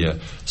Australia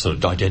sort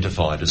of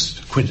identified as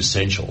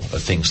quintessential are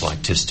things like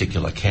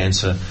testicular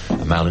cancer,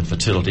 male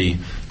infertility,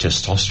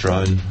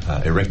 testosterone,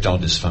 erectile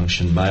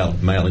dysfunction,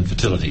 male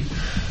infertility.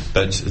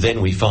 But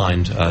then we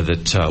find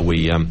that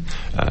we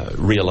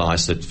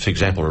realise that, for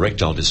example,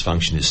 erectile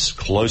dysfunction is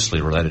closely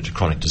related to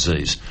chronic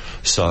disease.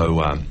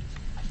 So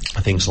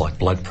things like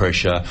blood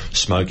pressure,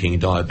 smoking,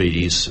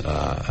 diabetes,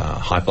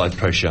 high blood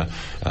pressure,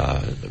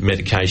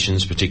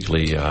 medications,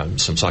 particularly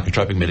some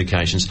psychotropic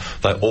medications,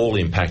 they all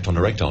impact on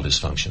erectile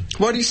dysfunction.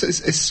 Why do you say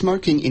is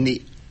smoking in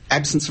the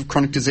absence of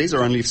chronic disease,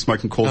 or only if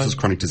smoking causes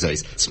chronic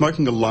disease?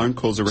 Smoking alone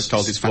causes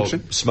erectile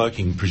dysfunction? Well,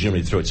 smoking,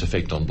 presumably through its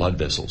effect on blood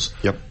vessels.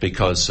 Yep.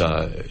 Because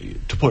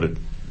to put it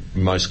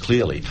most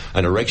clearly,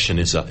 an erection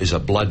is a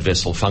blood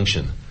vessel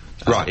function.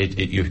 Right.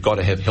 You've got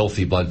to have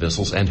healthy blood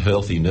vessels and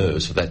healthy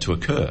nerves for that to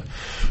occur.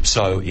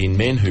 So in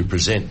men who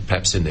present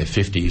perhaps in their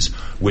 50s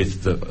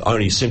with the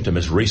only symptom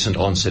is recent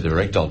onset of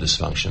erectile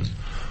dysfunction,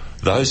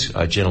 those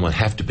gentlemen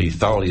have to be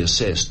thoroughly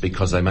assessed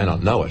because they may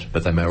not know it,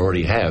 but they may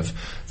already have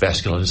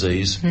vascular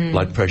disease,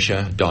 blood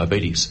pressure,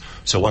 diabetes.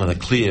 So one of the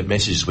clear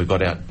messages we've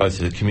got out both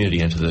to the community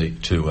and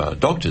to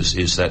doctors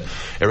is that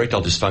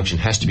erectile dysfunction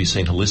has to be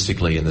seen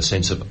holistically in the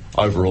sense of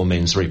overall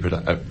men's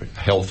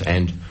health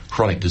and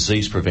chronic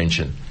disease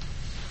prevention.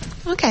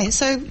 Okay,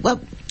 so,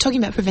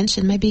 talking about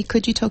prevention, maybe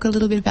could you talk a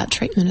little bit about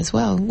treatment as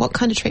well? What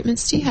kind of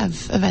treatments do you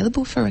have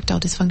available for erectile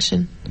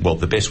dysfunction? Well,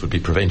 the best would be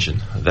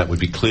prevention. That would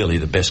be clearly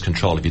the best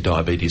control of your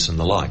diabetes and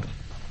the like.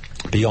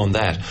 Beyond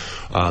that,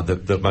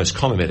 the most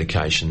common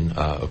medication,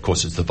 of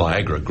course, is the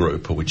Viagra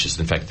group, which is,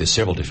 in fact, there's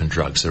several different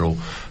drugs. They're all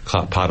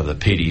part of the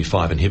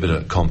PDE5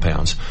 inhibitor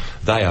compounds.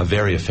 They are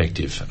very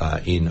effective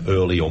in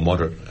early or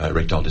moderate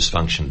erectile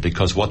dysfunction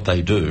because what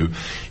they do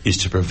is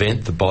to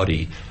prevent the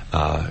body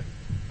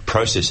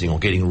processing or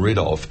getting rid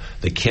of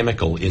the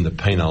chemical in the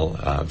penile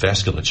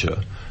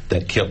vasculature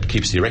that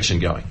keeps the erection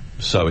going.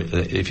 So,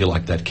 if you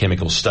like, that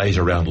chemical stays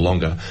around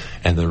longer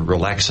and the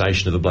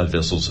relaxation of the blood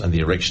vessels and the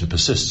erection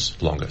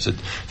persists longer. So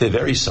they're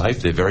very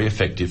safe, they're very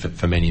effective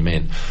for many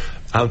men.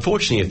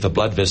 Unfortunately, if the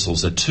blood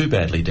vessels are too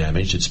badly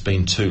damaged, it's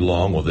been too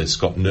long, or it's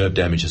got nerve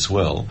damage as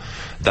well,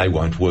 they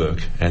won't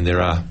work. And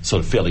there are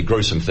sort of fairly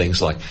gruesome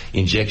things like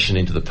injection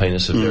into the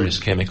penis of various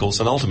chemicals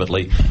and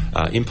ultimately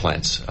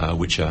implants,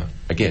 which are,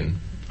 again,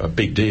 a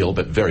big deal,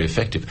 but very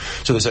effective.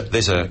 So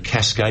there's a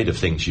cascade of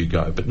things you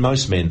go. But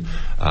most men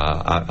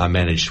are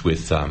managed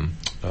with the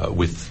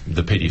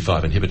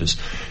PD5 inhibitors.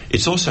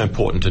 It's also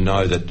important to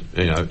know that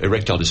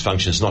erectile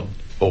dysfunction is not,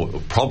 or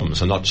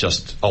problems are not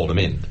just older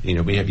men.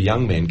 We have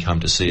young men come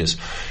to see us,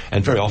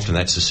 and very often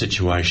that's a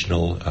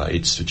situational.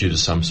 It's due to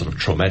some sort of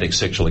traumatic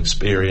sexual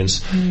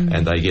experience,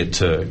 and they get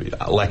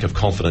a lack of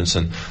confidence.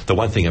 And the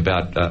one thing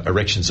about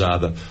erections are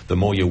the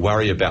more you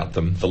worry about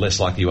them, the less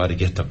likely you are to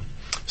get them.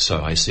 So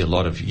I see a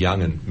lot of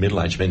young and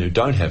middle-aged men who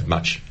don't have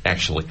much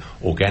actually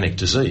organic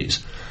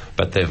disease,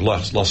 but they've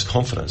lost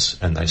confidence,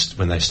 and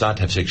when they start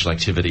to have sexual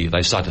activity,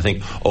 they start to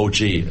think, "Oh,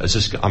 gee,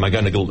 am I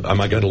going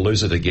to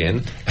lose it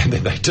again?" And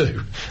then they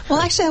do. Well,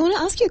 actually, I want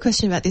to ask you a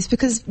question about this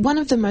because one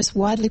of the most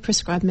widely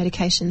prescribed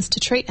medications to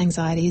treat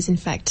anxiety is, in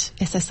fact,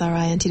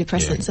 SSRI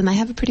antidepressants, and they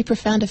have a pretty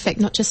profound effect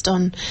not just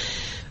on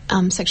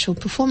sexual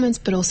performance,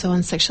 but also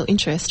on sexual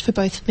interest for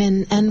both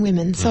men and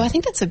women. So I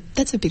think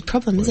that's a big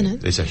problem, isn't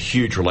it? There's a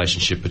huge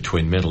relationship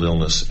between mental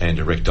illness and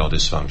erectile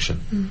dysfunction,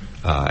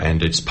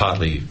 and it's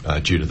partly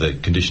due to the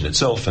condition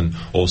itself, and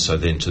also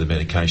then to the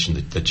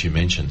medication that you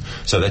mentioned.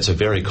 So that's a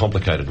very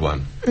complicated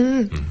one.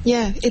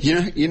 Yeah.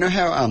 You know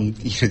how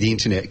the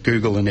internet,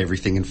 Google and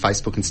everything, and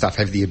Facebook and stuff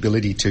have the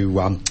ability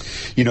to,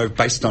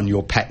 based on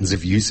your patterns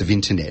of use of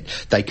internet,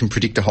 they can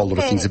predict a whole lot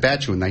of things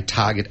about you, and they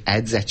target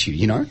ads at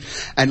you,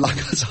 And like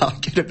I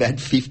get about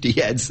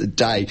 50 ads a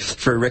day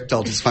for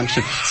erectile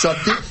dysfunction. So I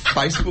think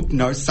Facebook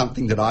knows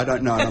something that I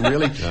don't know, and I'm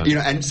really,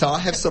 and so I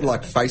have sort of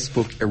like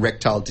Facebook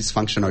erectile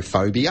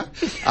dysfunctionophobia.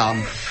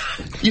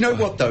 You know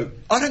what though?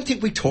 I don't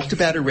think we talked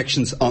about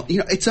erections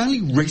it's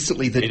only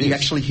recently that you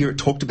actually hear it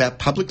talked about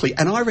publicly,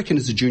 and I reckon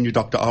as a junior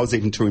doctor I was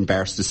even too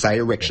embarrassed to say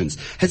erections.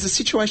 Has the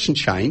situation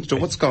changed, or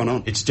what's going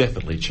on? It's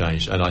definitely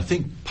changed, and I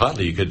think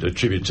partly you could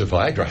attribute to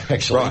Viagra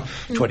actually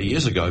 20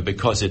 years ago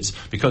because it's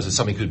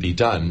something could be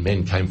done.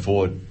 Men came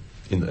forward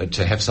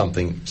to have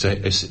something to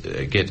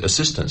get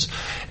assistance,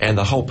 and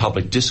the whole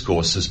public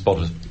discourse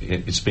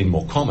it's been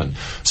more common.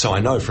 So I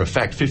know for a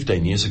fact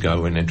 15 years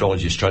ago when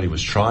Andrology Australia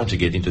was trying to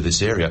get into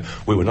this area,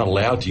 we were not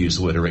allowed to use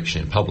the word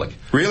erection in public.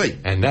 Really?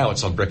 And now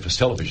it's on breakfast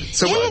television.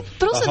 So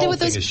but also there were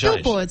those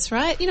billboards,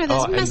 right?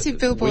 There's massive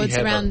billboards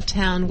around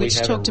town which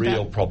talked about... We have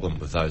a real problem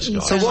with those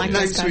guys. So what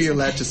names were you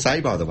allowed to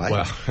say, by the way?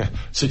 Well,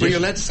 were you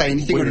allowed to say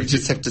anything, or did you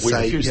just have to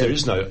say...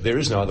 Refuse. There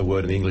is no other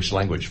word in the English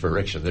language for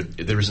erection.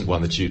 There isn't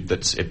one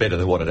that's better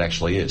than what it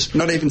actually is.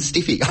 Not even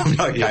stiffy.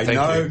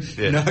 No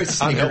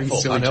sniggering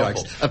silly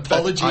jokes.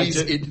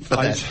 Apologies for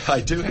that. I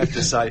do have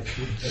to say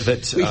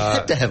that we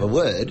have to have a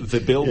word.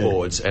 The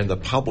billboards and the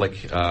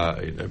public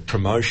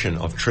promotion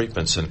of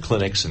treatments and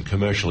clinics and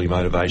commercially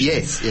motivation.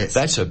 Yes.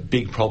 That's a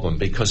big problem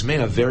because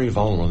men are very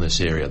vulnerable in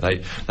this area.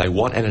 They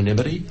want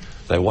anonymity.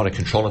 They want to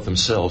control it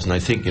themselves, and they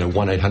think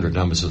 1-800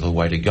 numbers is the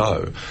way to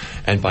go.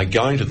 And by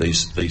going to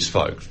these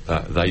folk,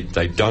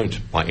 they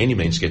don't by any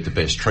means get the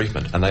best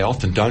treatment, and they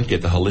often don't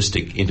get the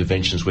holistic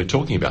interventions we're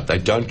talking about. They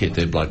don't get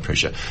their blood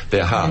pressure,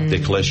 their heart, their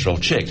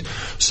cholesterol checked.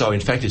 So in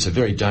fact, it's a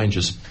very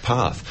dangerous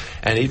path.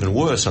 And even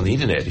worse, on the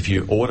internet, if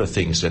you order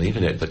things on the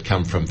internet that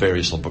come from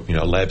various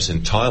labs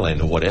in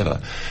Thailand or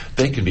whatever,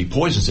 there can be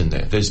poisons in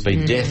there. There's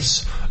been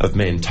deaths of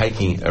men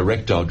taking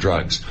erectile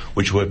drugs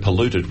which were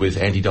polluted with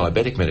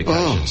anti-diabetic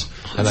medications.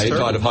 And they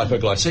died of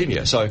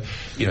hypoglycemia. So,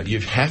 you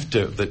have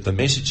to... The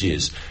message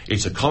is,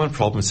 it's a common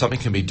problem, something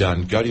can be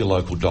done, go to your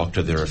local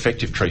doctor, there are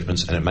effective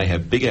treatments, and it may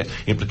have bigger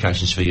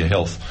implications for your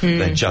health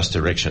than just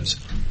erections.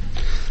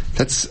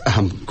 That's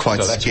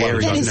quite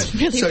scary, That isn't is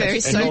it? really very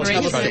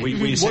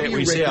sobering.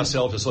 We see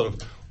ourselves as sort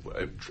of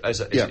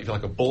if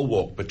like a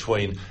bulwark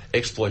between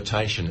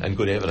exploitation and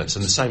good evidence,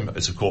 and the same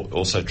is of course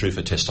also true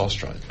for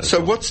testosterone. So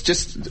what's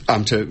just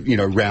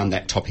to round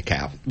that topic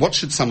out? What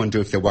should someone do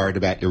if they're worried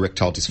about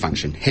erectile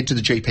dysfunction? Head to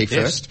the GP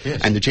first,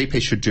 and the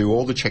GP should do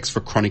all the checks for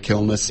chronic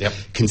illness.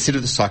 Consider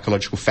the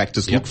psychological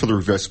factors. Look for the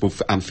reversible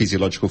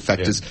physiological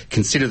factors.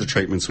 Consider the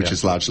treatments, which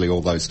is largely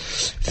all those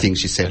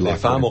things you said. And like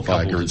they're far more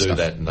comfortable to do stuff.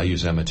 that, and they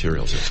use our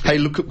materials. Hey,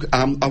 look,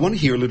 I want to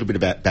hear a little bit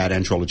about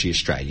Andrology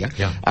Australia.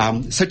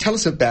 So tell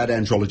us about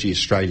Andrology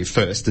Australia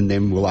first, and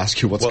then we'll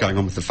ask you what's going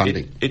on with the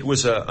funding. It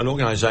was an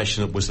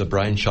organisation that was the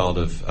brainchild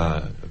of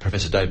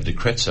Professor David de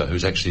Kretser,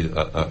 who's actually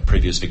a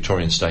previous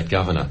Victorian State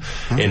Governor,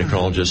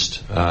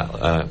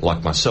 endocrinologist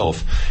like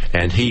myself,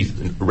 and he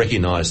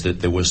recognised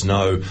that there was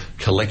no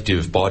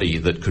collective body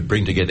that could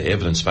bring together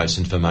evidence-based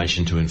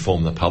information to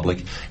inform the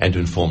public and to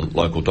inform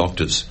local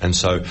doctors. And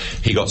so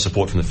he got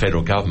support from the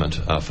federal government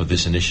for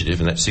this initiative,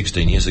 and that's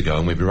 16 years ago,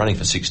 and we've been running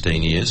for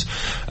 16 years.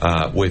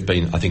 We've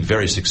been, I think,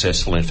 very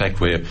successful. In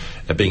fact, we're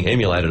being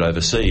emulated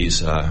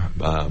overseas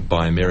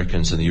by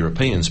Americans and the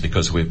Europeans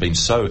because we've been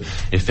so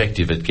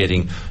effective at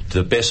getting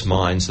the best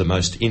minds, the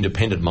most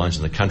independent minds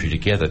in the country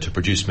together to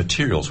produce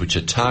materials which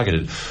are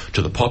targeted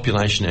to the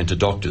population and to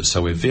doctors.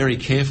 So we're very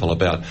careful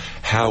about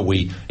how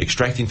we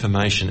extract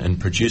information and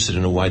produce it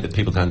in a way that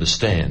people can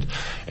understand.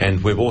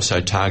 And we've also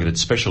targeted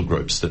special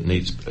groups that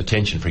need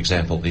attention. For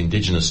example, the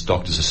Indigenous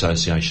Doctors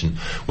Association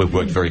we've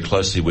worked very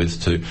closely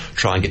with to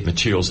try and get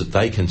materials that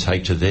they can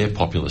take to their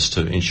populace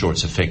to ensure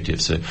it's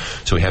effective. So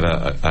we have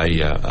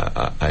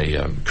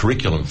a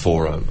curriculum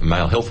for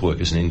male health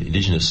workers and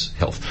Indigenous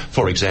health,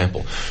 for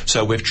example.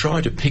 So we've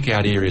tried to pick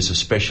out areas of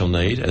special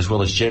need as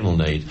well as general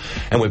need,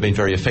 and we've been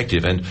very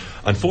effective. And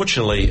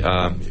unfortunately,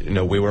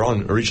 we were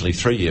on originally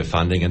 3-year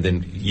funding and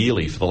then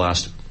yearly for the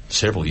last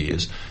several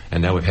years,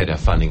 and now we've had our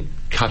funding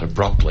cut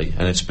abruptly,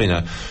 and it's been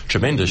a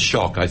tremendous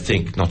shock, I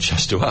think, not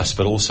just to us,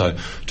 but also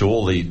to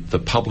all the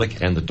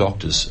public and the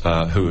doctors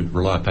who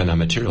rely upon our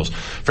materials.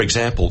 For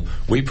example,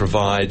 we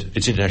provide,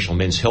 it's International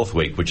Men's Health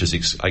Week, which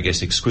is, I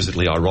guess,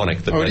 exquisitely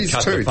ironic that they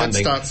cut the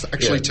funding. That starts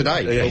actually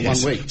today,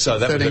 1 week. So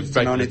that 13th to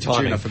 19th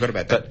of June, I forgot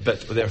about that.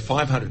 But there are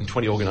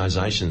 520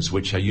 organisations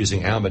which are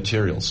using our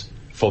materials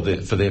for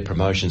their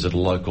promotions at a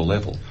local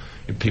level.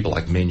 People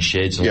like men's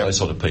sheds and all those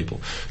sort of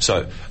people.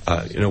 So,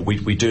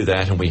 we do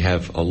that, and we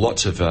have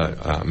lots of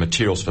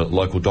materials for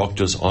local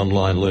doctors,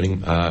 online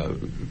learning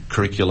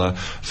curricula.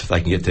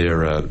 They can get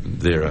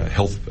their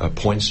health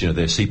points, their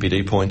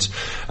CPD points,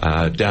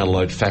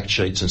 download fact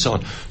sheets and so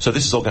on. So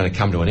this is all going to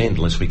come to an end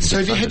unless we can. So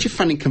have you had your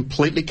funding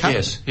completely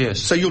cut? Yes.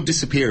 So you'll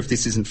disappear if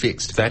this isn't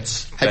fixed.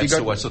 Have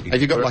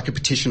you got like a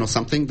petition or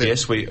something?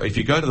 Yes. If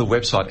you go to the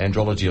website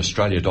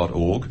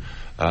andrologyaustralia.org.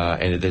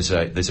 And there's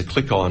a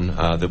click on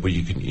that where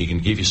you can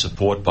give your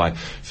support by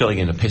filling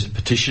in a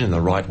petition in the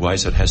right way,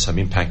 so it has some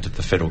impact at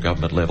the federal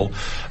government level.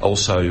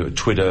 Also,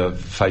 Twitter,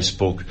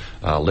 Facebook,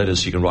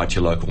 letters you can write to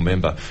your local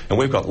member. And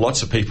we've got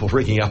lots of people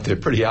ringing up. They're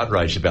pretty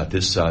outraged about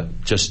this.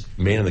 Just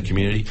men in the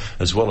community,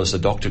 as well as the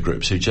doctor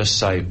groups, who just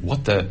say,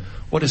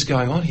 "What is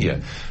going on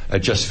here?"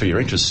 Just for your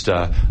interest,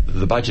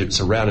 the budget's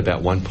around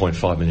about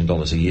 $1.5 million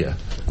a year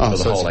for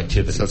the whole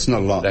activity. So it's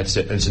not a lot. That's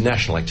it. And it's a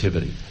national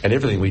activity, and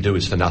everything we do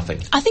is for nothing.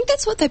 I think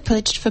that's what they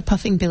pledged for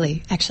Puffing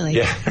Billy, actually.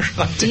 Yeah,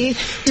 right. Do you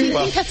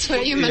think that's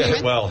where your money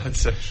went? Well,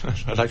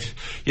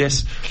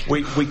 yes,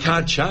 we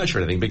can't charge for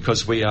anything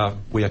because we are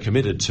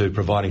committed to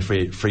providing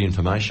free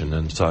information,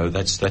 and so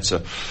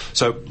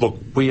so look,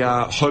 we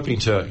are hoping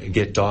to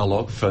get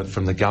dialogue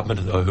from the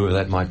government or whoever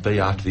that might be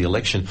after the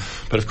election,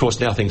 but of course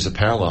now things are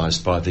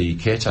paralysed by the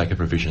caretaker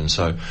provision,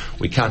 so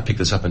we can't pick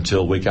this up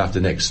until week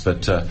after next.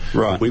 But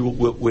right.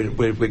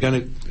 we're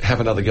going to have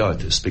another go at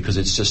this because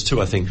it's just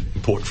too, I think,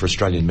 important for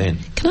Australian men.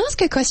 Can I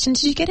ask a question?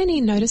 Did you get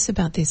any notice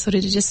about this, or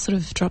did it just sort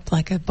of drop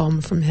like a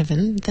bomb from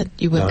heaven that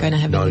you weren't going to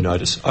have no any?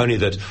 notice? Only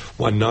that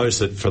one knows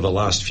that for the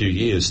last few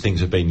years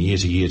things have been year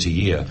to year to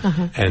year,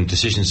 and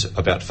decisions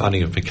about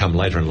funding have become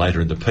later and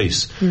later in the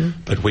piece.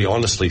 But we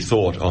honestly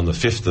thought on the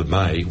 5th of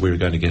May we were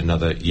going to get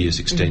another year's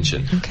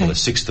extension. Okay. On the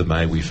 6th of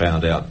May we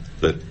found out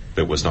that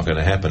it was not going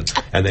to happen.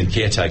 And then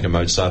caretaker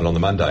mode started on the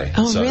Monday.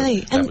 Oh, so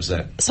really? That was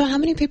that. So how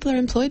many people are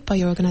employed by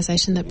your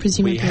organisation that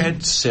presumably... We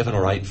had 7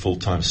 or 8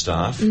 full-time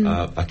staff.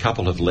 A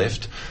couple have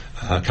left.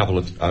 A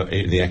couple are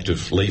in the act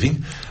of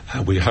leaving.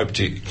 We hope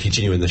to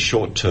continue in the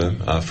short term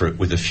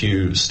with a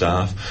few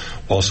staff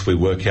whilst we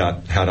work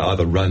out how to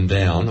either run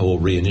down or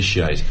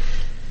reinitiate.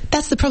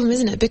 That's the problem,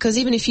 isn't it? Because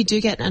even if you do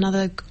get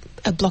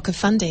a block of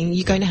funding,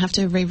 you're going to have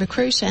to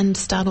re-recruit and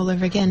start all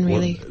over again,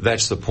 really. Well,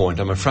 that's the point.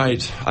 I'm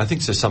afraid, I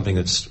think there's something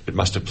it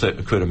must have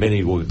occurred to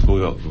many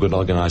good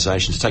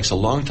organisations. It takes a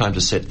long time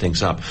to set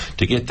things up,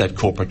 to get that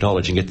corporate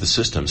knowledge and get the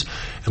systems.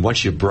 And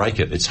once you break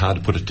it, it's hard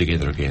to put it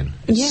together again.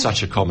 It's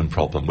such a common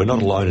problem. We're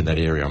not alone in that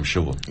area, I'm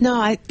sure.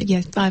 No, I've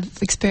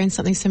experienced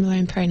something similar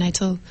in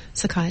perinatal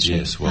psychiatry.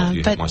 Yes, well,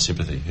 you have my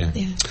sympathy,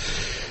 yeah.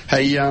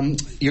 Hey, you're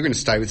going to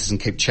stay with us and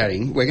keep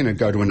chatting. We're going to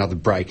go to another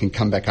break and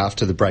come back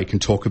after the break and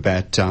talk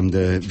about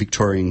the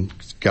Victorian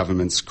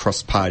government's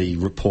cross-party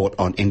report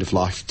on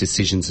end-of-life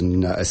decisions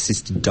and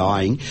assisted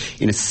dying.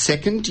 In a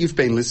second, you've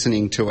been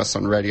listening to us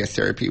on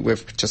Radiotherapy.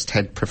 We've just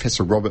had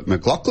Professor Robert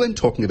McGlaghlan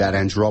talking about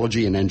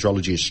andrology and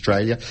Andrology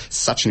Australia.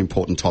 Such an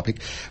important topic.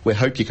 We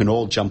hope you can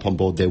all jump on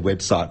board their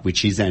website,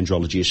 which is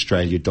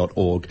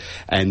andrologyaustralia.org,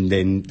 and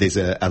then there's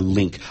a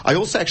link. I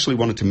also actually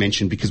wanted to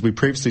mention, because we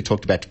previously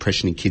talked about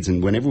depression in kids,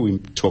 and whenever we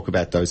talk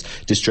about those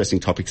distressing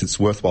topics, it's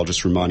worthwhile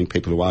just reminding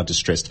people who are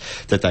distressed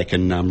that they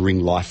can ring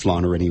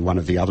Lifeline or any one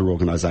of the other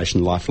organisations.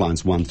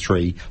 Lifeline's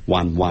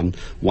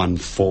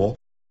 131114.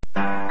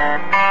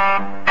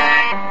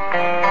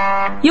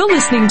 You're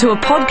listening to a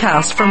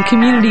podcast from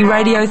Community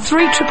Radio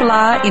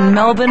 3RRR in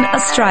Melbourne,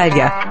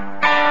 Australia.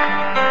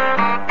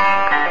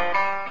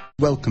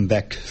 Welcome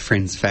back,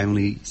 friends,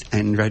 families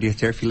and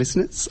radiotherapy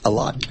listeners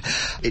alike.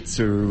 It's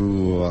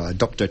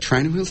Dr.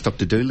 Training Wheels,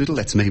 Dr. DooLittle,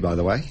 that's me by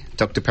the way,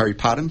 Dr.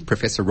 Peri-Partum,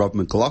 Professor Rob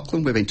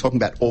McGlaghlan. We've been talking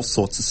about all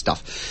sorts of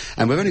stuff,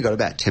 and we've only got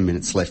about 10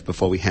 minutes left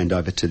before we hand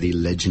over to the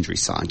legendary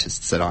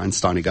scientists at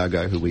Einstein A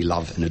Go-Go, who we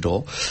love and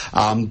adore.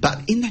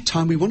 But in that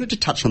time we wanted to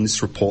touch on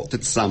this report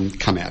that's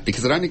come out,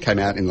 because it only came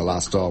out in the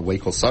last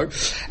week or so,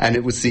 and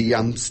it was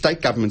the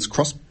state government's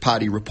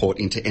cross-party report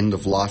into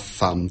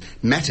end-of-life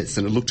matters,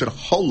 and it looked at a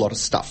whole lot of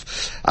stuff.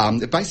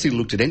 It basically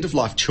looked at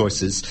end-of-life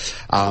choices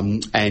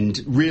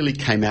and really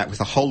came out with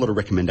a whole lot of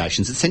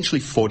recommendations, essentially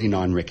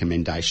 49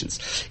 recommendations.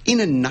 In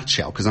a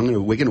nutshell, because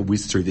we're going to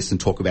whiz through this and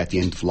talk about the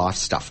end-of-life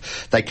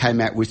stuff, they came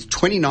out with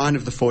 29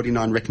 of the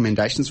 49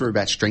 recommendations were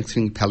about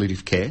strengthening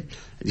palliative care.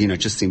 You know,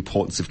 just the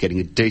importance of getting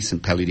a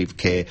decent palliative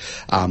care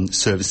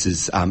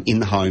services in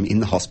the home, in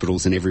the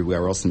hospitals and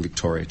everywhere else in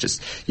Victoria.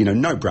 Just,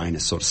 no-brainer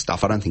sort of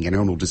stuff. I don't think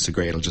anyone will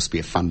disagree. It'll just be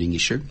a funding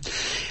issue.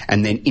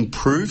 And then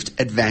improved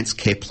advanced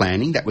care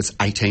planning. That was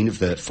 18 of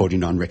the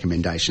 49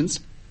 recommendations.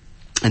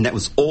 And that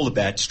was all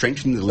about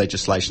strengthening the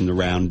legislation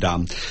around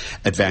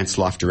advanced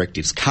life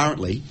directives.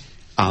 Currently,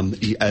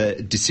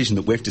 a decision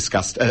that we've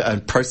discussed,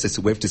 a process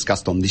that we've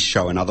discussed on this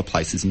show and other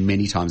places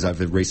many times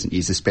over recent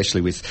years,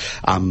 especially with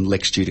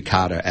Lex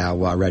Judicata,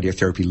 our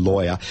radiotherapy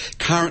lawyer.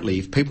 Currently,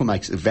 if people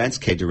make advanced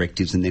care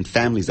directives and then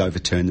families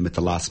overturn them at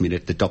the last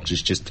minute, the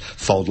doctors just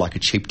fold like a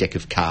cheap deck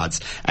of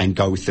cards and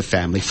go with the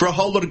family for a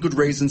whole lot of good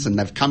reasons, and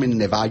they've come in and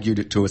they've argued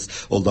it to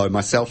us, although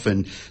myself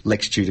and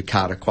Lex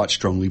Judicata quite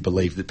strongly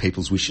believe that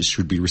people's wishes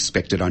should be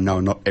respected. I know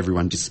not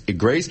everyone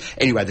disagrees.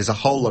 Anyway, there's a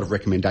whole lot of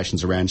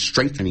recommendations around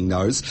strengthening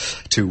those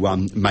to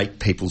make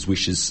people's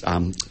wishes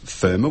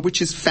firmer,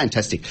 which is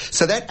fantastic.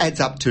 So that adds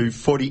up to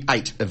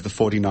 48 of the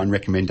 49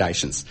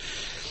 recommendations.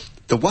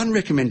 The one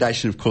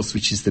recommendation, of course,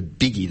 which is the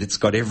biggie that's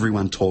got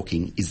everyone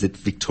talking, is that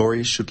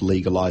Victoria should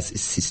legalise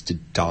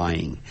assisted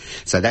dying.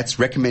 So that's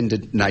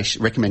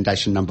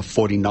recommendation number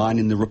 49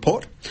 in the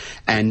report,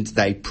 and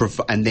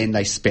then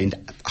they spend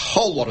a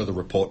whole lot of the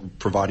report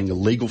providing a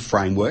legal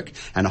framework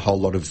and a whole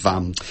lot of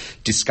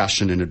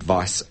discussion and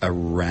advice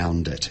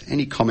around it.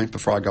 Any comment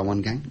before I go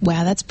on, gang?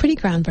 Wow, that's pretty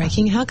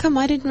groundbreaking. How come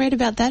I didn't read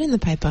about that in the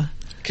paper?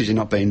 Because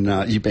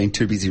you've been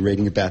too busy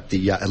reading about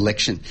the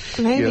election.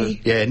 Maybe.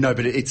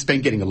 But it's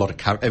been getting a lot of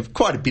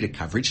quite a bit of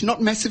coverage,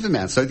 not massive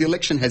amounts. So the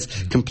election has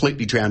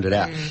completely drowned it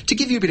out. To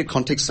give you a bit of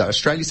context, though,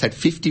 Australia's had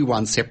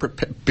 51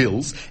 separate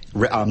bills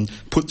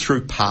put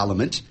through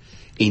Parliament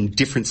in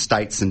different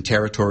states and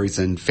territories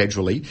and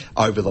federally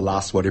over the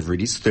last,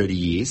 30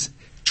 years,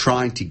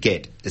 trying to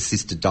get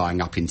assisted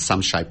dying up in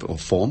some shape or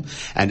form,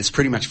 and it's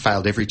pretty much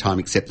failed every time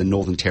except the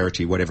Northern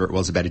Territory, whatever it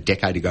was, about a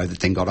decade ago, that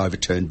then got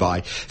overturned by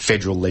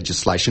federal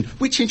legislation,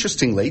 which,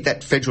 interestingly,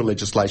 that federal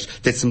legislation,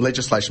 there's some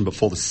legislation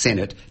before the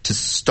Senate to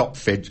stop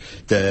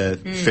the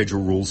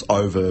federal rules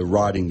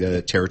overriding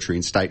the territory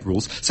and state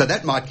rules, so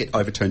that might get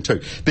overturned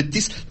too. But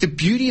the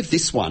beauty of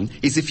this one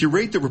is if you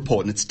read the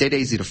report, and it's dead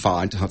easy to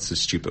find, that's a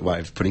stupid way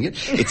of putting it,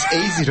 it's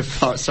easy to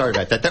find, sorry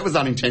about that was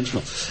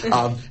unintentional.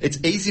 It's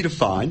easy to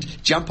find,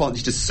 jump on,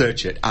 just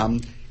search it.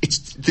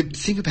 It's the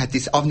thing about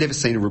this, I've never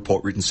seen a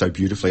report written so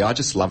beautifully. I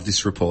just love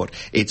this report.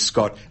 It's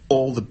got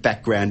all the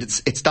background.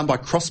 It's done by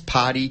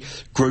cross-party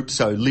groups,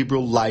 so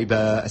Liberal,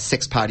 Labor, a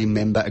Sex Party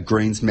member, a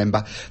Greens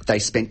member. They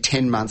spent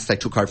 10 months. They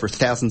took over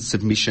 1,000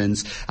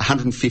 submissions.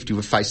 150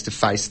 were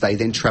face-to-face. They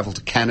then travelled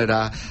to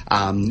Canada,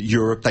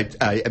 Europe,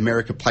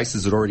 America,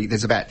 places that already...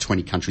 There's about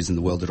 20 countries in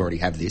the world that already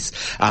have this.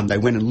 They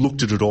went and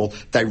looked at it all.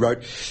 They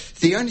wrote...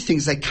 The only thing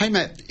is they came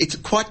out... It's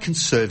quite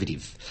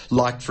conservative.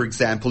 Like, for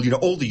example,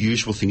 all the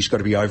usual things. You've got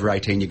to be over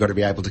 18, you've got to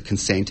be able to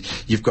consent,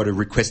 you've got to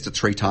request it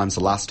 3 times,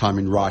 the last time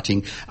in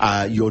writing,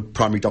 your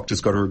primary doctor's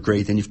got to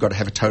agree, then you've got to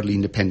have a totally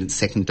independent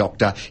second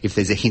doctor. If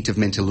there's a hint of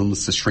mental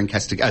illness, a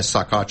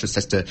psychiatrist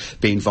has to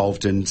be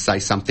involved and say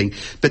something.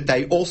 But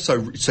they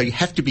also, so you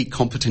have to be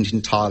competent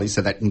entirely,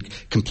 so that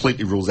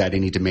completely rules out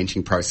any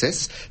dementing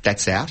process.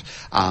 That's out.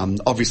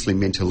 Obviously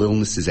mental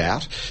illness is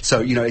out.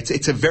 So,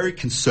 it's a very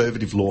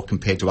conservative law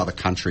compared to other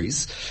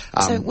countries.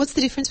 So what's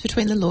the difference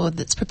between the law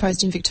that's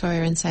proposed in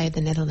Victoria and, say,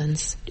 the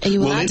Netherlands? Are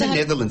you Well, in the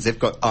Netherlands, they've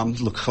got,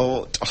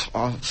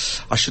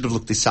 I should have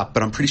looked this up,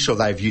 but I'm pretty sure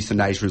they have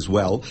euthanasia as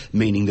well,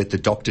 meaning that the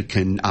doctor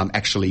can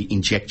actually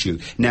inject you.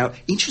 Now,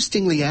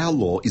 interestingly, our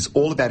law is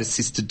all about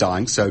assisted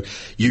dying, so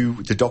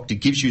the doctor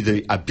gives you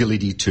the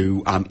ability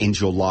to end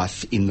your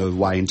life in the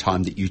way and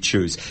time that you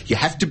choose. You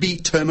have to be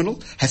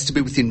terminal, has to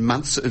be within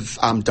months of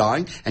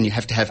dying, and you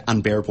have to have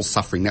unbearable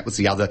suffering. That was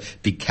the other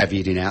big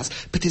caveat in ours.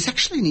 But there's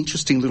actually an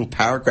interesting little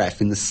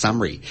paragraph in the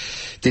summary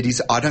that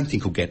is, I don't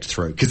think will get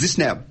through. Because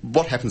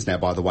what happens now,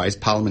 by the way, is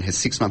Parliament has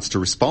 6 months to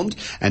respond,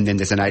 and then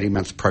there's an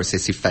 18-month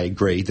process if they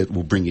agree that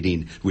will bring it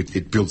in.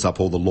 It builds up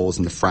all the laws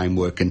and the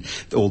framework and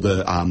all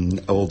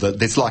the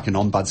there's like an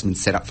ombudsman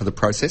set up for the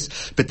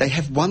process. But they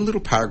have one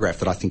little paragraph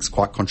that I think is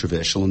quite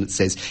controversial, and it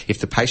says if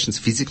the patient's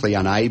physically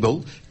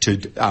unable to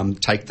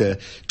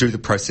do the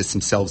process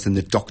themselves, then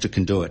the doctor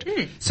can do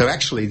it. So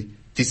actually,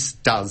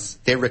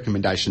 their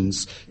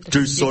recommendations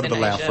do sort of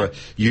allow for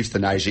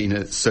euthanasia in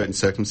a certain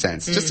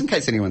circumstance. Just in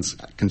case anyone's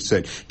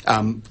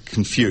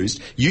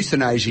confused,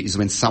 euthanasia is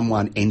when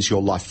someone ends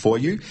your life for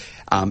you.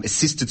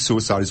 Assisted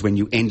suicide is when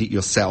you end it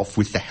yourself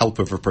with the help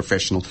of a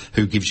professional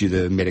who gives you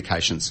the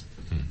medications.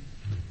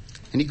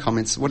 Any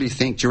comments? What do you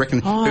think? Do you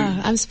reckon...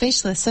 I'm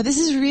speechless. So this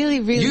is really,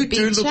 really big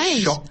change. You do look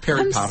shocked,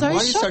 Peri-Partum. Why are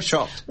you so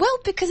shocked? Well,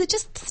 because it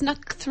just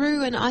snuck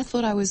through and I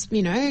thought I was,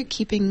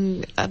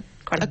 keeping...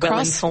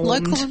 across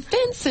local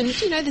events, and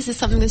this is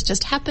something that's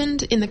just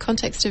happened in the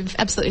context of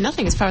absolutely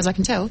nothing as far as I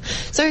can tell.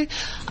 So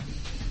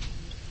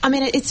I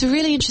mean, it's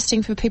really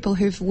interesting for people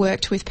who've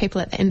worked with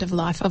people at the end of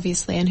life,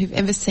 obviously, and who've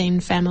ever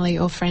seen family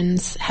or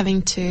friends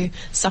having to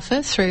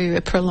suffer through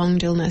a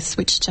prolonged illness,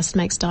 which just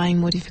makes dying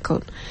more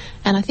difficult.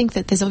 And I think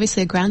that there's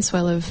obviously a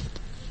groundswell of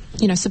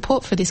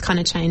support for this kind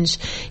of change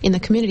in the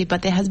community,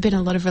 but there has been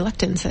a lot of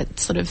reluctance at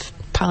sort of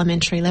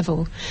parliamentary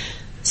level.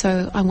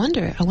 So I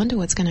wonder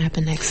what's going to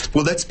happen next.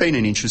 Well, that's been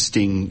an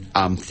interesting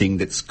thing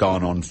that's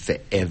gone on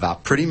forever.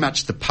 Pretty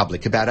much the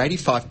public, about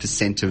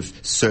 85% of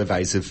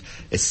surveys of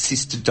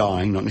assisted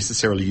dying, not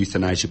necessarily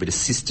euthanasia, but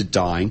assisted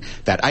dying,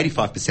 about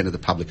 85% of the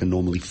public are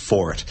normally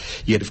for it.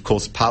 Yet, of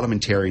course,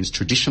 parliamentarians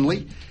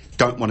traditionally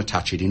don't want to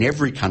touch it in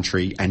every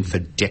country and for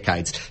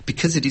decades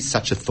because it is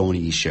such a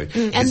thorny issue.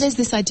 And there's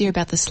this idea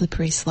about the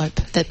slippery slope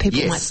that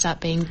people might start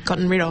being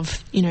gotten rid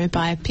of,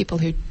 by people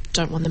who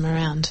don't want them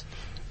around.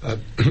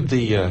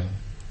 The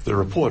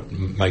report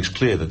makes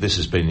clear that this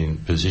has been in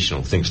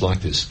positional things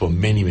like this for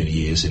many, many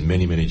years in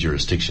many, many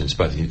jurisdictions,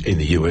 both in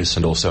the US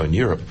and also in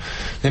Europe.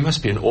 There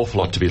must be an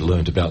awful lot to be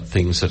learned about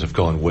things that have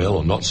gone well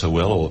or not so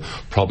well, or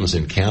problems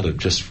encountered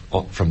just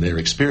from their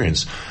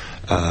experience.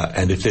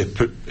 And if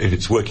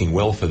it's working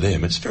well for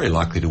them, it's very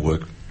likely to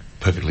work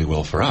perfectly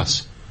well for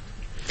us.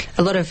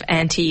 A lot of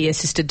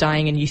anti-assisted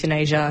dying and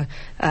euthanasia,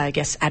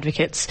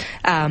 advocates,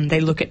 they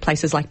look at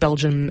places like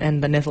Belgium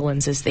and the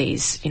Netherlands as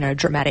these,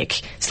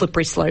 dramatic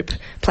slippery slope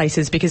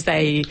places because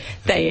they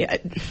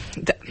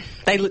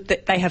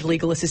have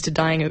legal assisted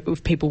dying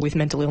of people with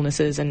mental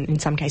illnesses and in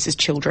some cases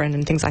children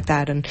and things like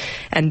that, and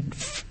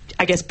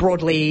I guess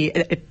broadly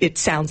it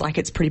sounds like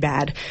it's pretty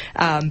bad.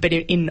 But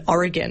in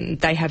Oregon,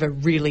 they have a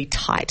really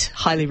tight,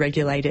 highly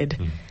regulated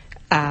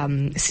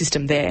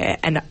system there,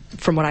 and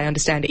from what I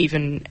understand,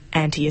 even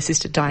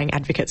anti-assisted dying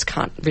advocates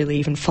can't really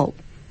even fault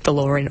the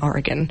law in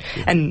Oregon.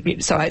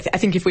 And so I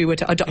think if we were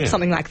to adopt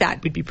something like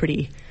that, we'd be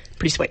pretty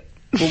sweet.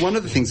 Well, one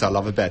of the things I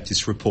love about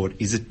this report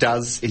is it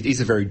is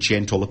a very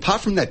gentle,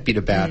 apart from that bit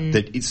about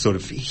that it sort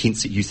of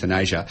hints at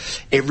euthanasia,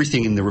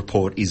 everything in the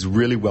report is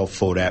really well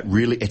thought out.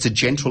 Really, it's a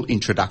gentle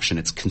introduction.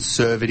 It's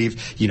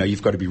conservative.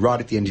 You've got to be right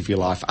at the end of your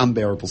life,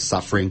 unbearable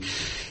suffering,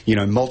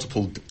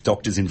 multiple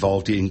doctors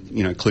involved in,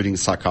 including a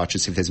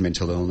psychiatrist if there's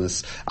mental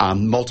illness,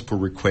 multiple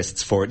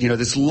requests for it.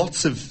 There's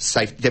lots of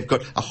safety.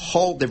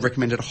 They've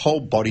recommended a whole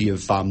body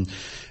of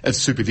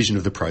supervision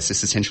of the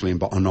process, essentially an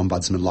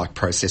ombudsman-like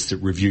process that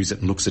reviews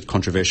it and looks at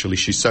controversial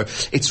issues. So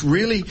it's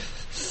really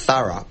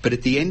thorough, but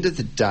at the end of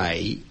the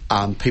day,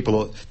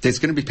 there's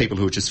going to be people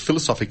who are just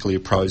philosophically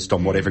opposed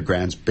on whatever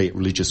grounds, be it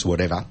religious or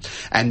whatever.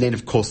 And then,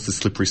 of course, the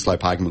slippery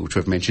slope argument, which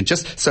we've mentioned.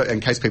 Just so, in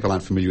case people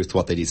aren't familiar with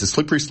what that is, the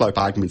slippery slope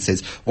argument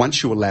says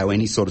once you allow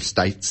any sort of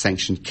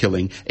state-sanctioned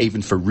killing,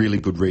 even for really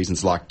good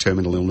reasons like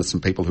terminal illness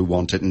and people who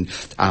want it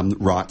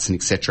and rights and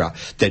etc.,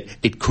 that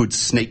it could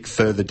sneak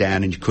further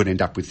down and you could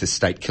end up with the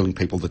state killing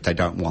people that they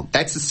don't want.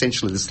 That's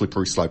essentially the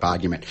slippery slope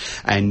argument.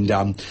 And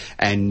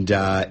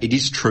it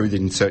is true that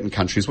in certain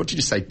countries, what did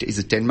you say? Is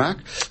it Denmark?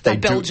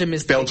 Belgium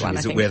is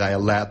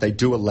where they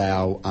do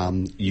allow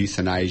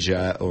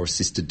euthanasia or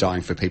assisted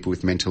dying for people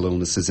with mental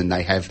illnesses, and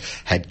they have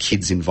had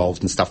kids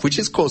involved and stuff, which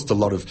has caused a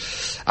lot of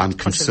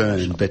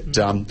concern. But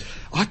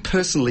I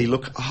personally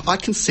I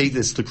can see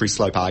the slippery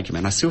slope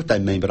argument. I see what they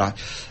mean, but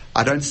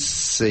I don't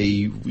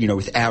see,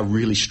 with our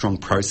really strong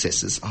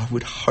processes, I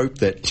would hope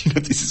that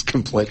this is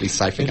completely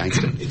safe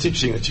against it. It's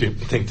interesting that you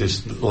think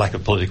there's lack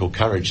of political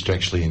courage to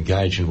actually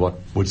engage in what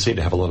would seem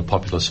to have a lot of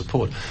popular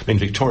support. I mean,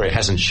 Victoria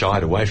hasn't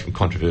shied away from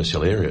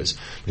controversial areas.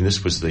 I mean,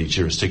 this was the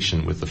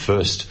jurisdiction with the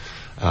first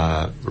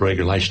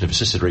regulation of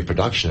assisted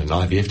reproduction and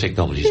IVF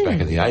technologies back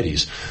in the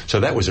 80s.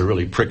 So that was a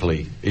really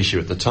prickly issue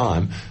at the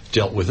time.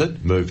 Dealt with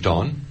it, moved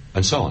on,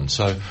 and so on.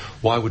 So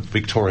why would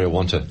Victoria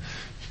want to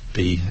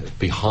be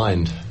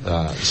behind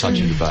such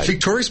a debate?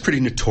 Victoria's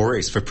pretty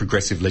notorious for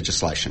progressive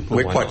legislation.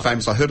 Well, we're quite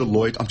famous. I heard a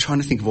lawyer, I'm trying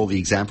to think of all the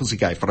examples he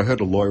gave, but I heard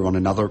a lawyer on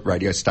another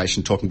radio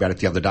station talking about it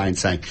the other day and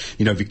saying,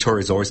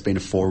 Victoria's always been a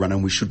forerunner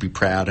and we should be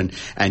proud and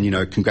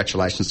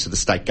congratulations to the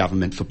state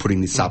government for putting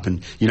this up.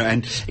 And,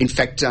 and in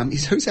fact,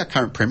 who's our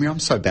current Premier? I'm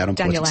so bad on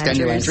politics.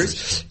 Daniel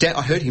Andrews.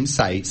 I heard him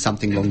say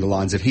something along the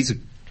lines of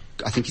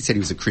I think he said he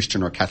was a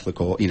Christian or a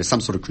Catholic or,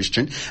 some sort of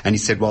Christian. And he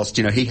said, whilst,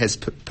 he has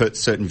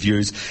certain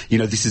views,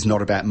 this is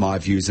not about my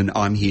views and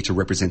I'm here to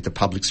represent the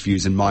public's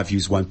views and my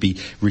views won't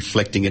be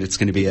reflecting it. It's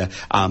going to be a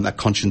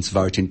conscience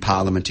vote in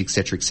Parliament,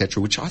 etc.,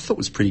 which I thought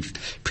was pretty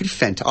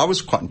fantastic. I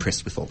was quite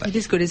impressed with all that. It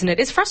is good, isn't it?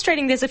 It's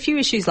frustrating. There's a few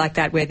issues like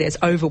that where there's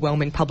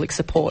overwhelming public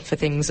support for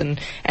things and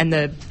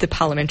the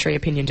parliamentary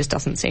opinion just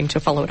doesn't seem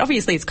to follow it.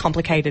 Obviously, it's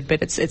complicated,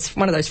 but it's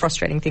one of those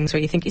frustrating things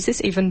where you think, is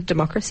this even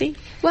democracy?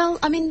 Well,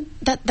 I mean,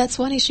 that's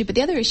one issue. But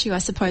the other issue, I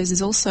suppose,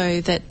 is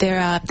also that there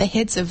are the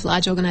heads of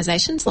large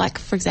organisations, like,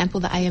 for example,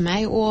 the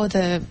AMA or or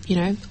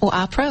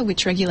AHPRA,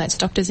 which regulates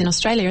doctors in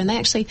Australia, and they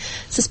actually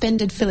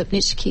suspended Philip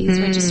Nitschke's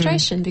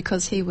registration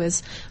because he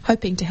was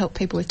hoping to help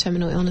people with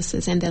terminal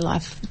illnesses end their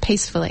life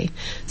peacefully.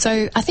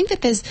 So I think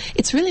that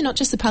it's really not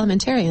just the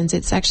parliamentarians,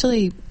 it's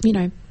actually,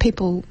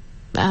 people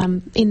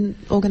in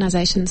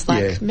organisations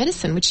like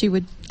medicine, which you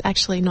would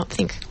actually not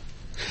think.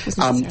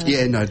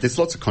 There's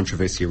lots of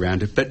controversy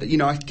around it. But,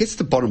 I guess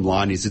the bottom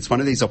line is it's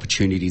one of these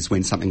opportunities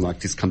when something like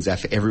this comes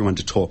out for everyone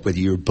to talk, whether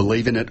you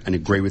believe in it and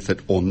agree with it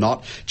or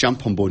not.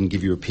 Jump on board and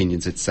give your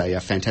opinions. It's a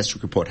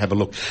fantastic report. Have a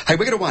look. Hey,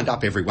 we're going to wind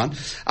up, everyone.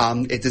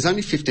 There's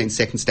only 15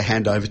 seconds to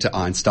hand over to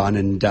Einstein,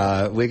 and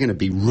we're going to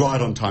be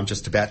right on time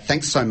just about.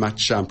 Thanks so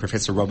much,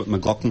 Professor Robert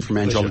McGlaghlan from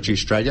Andrology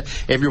Australia.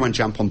 Everyone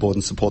jump on board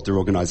and support their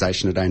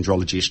organisation at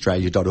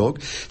andrologyaustralia.org.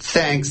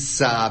 Thanks,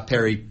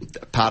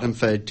 Peri-Partum,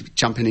 for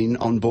jumping in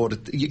on board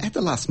at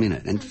the last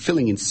minute and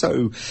filling in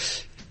so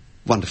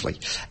wonderfully.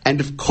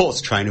 And of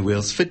course, Trainer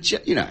Wheels for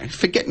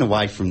getting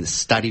away from the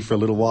study for a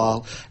little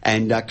while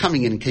and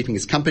coming in and keeping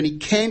us company.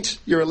 Kent,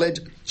 you're a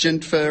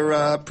legend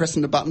for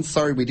pressing the button.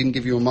 Sorry we didn't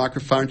give you a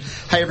microphone.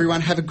 Hey everyone,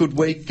 have a good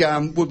week.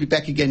 We'll be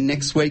back again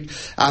next week.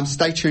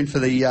 Stay tuned for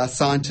the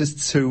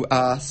scientists who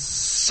are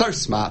so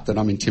smart that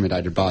I'm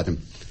intimidated by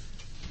them.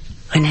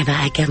 Whenever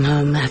I come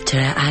home after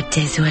a hard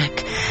day's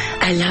work,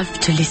 I love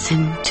to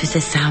listen to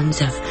the sounds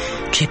of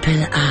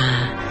Triple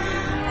R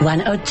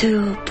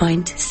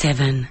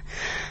 102.7.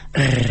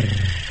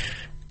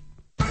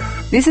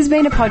 This has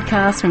been a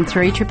podcast from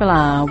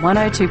 3RRR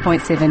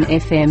 102.7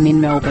 FM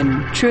in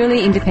Melbourne.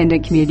 Truly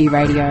independent community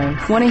radio.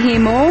 Want to hear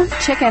more?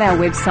 Check out our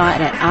website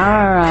at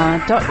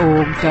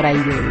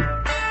rrr.org.au.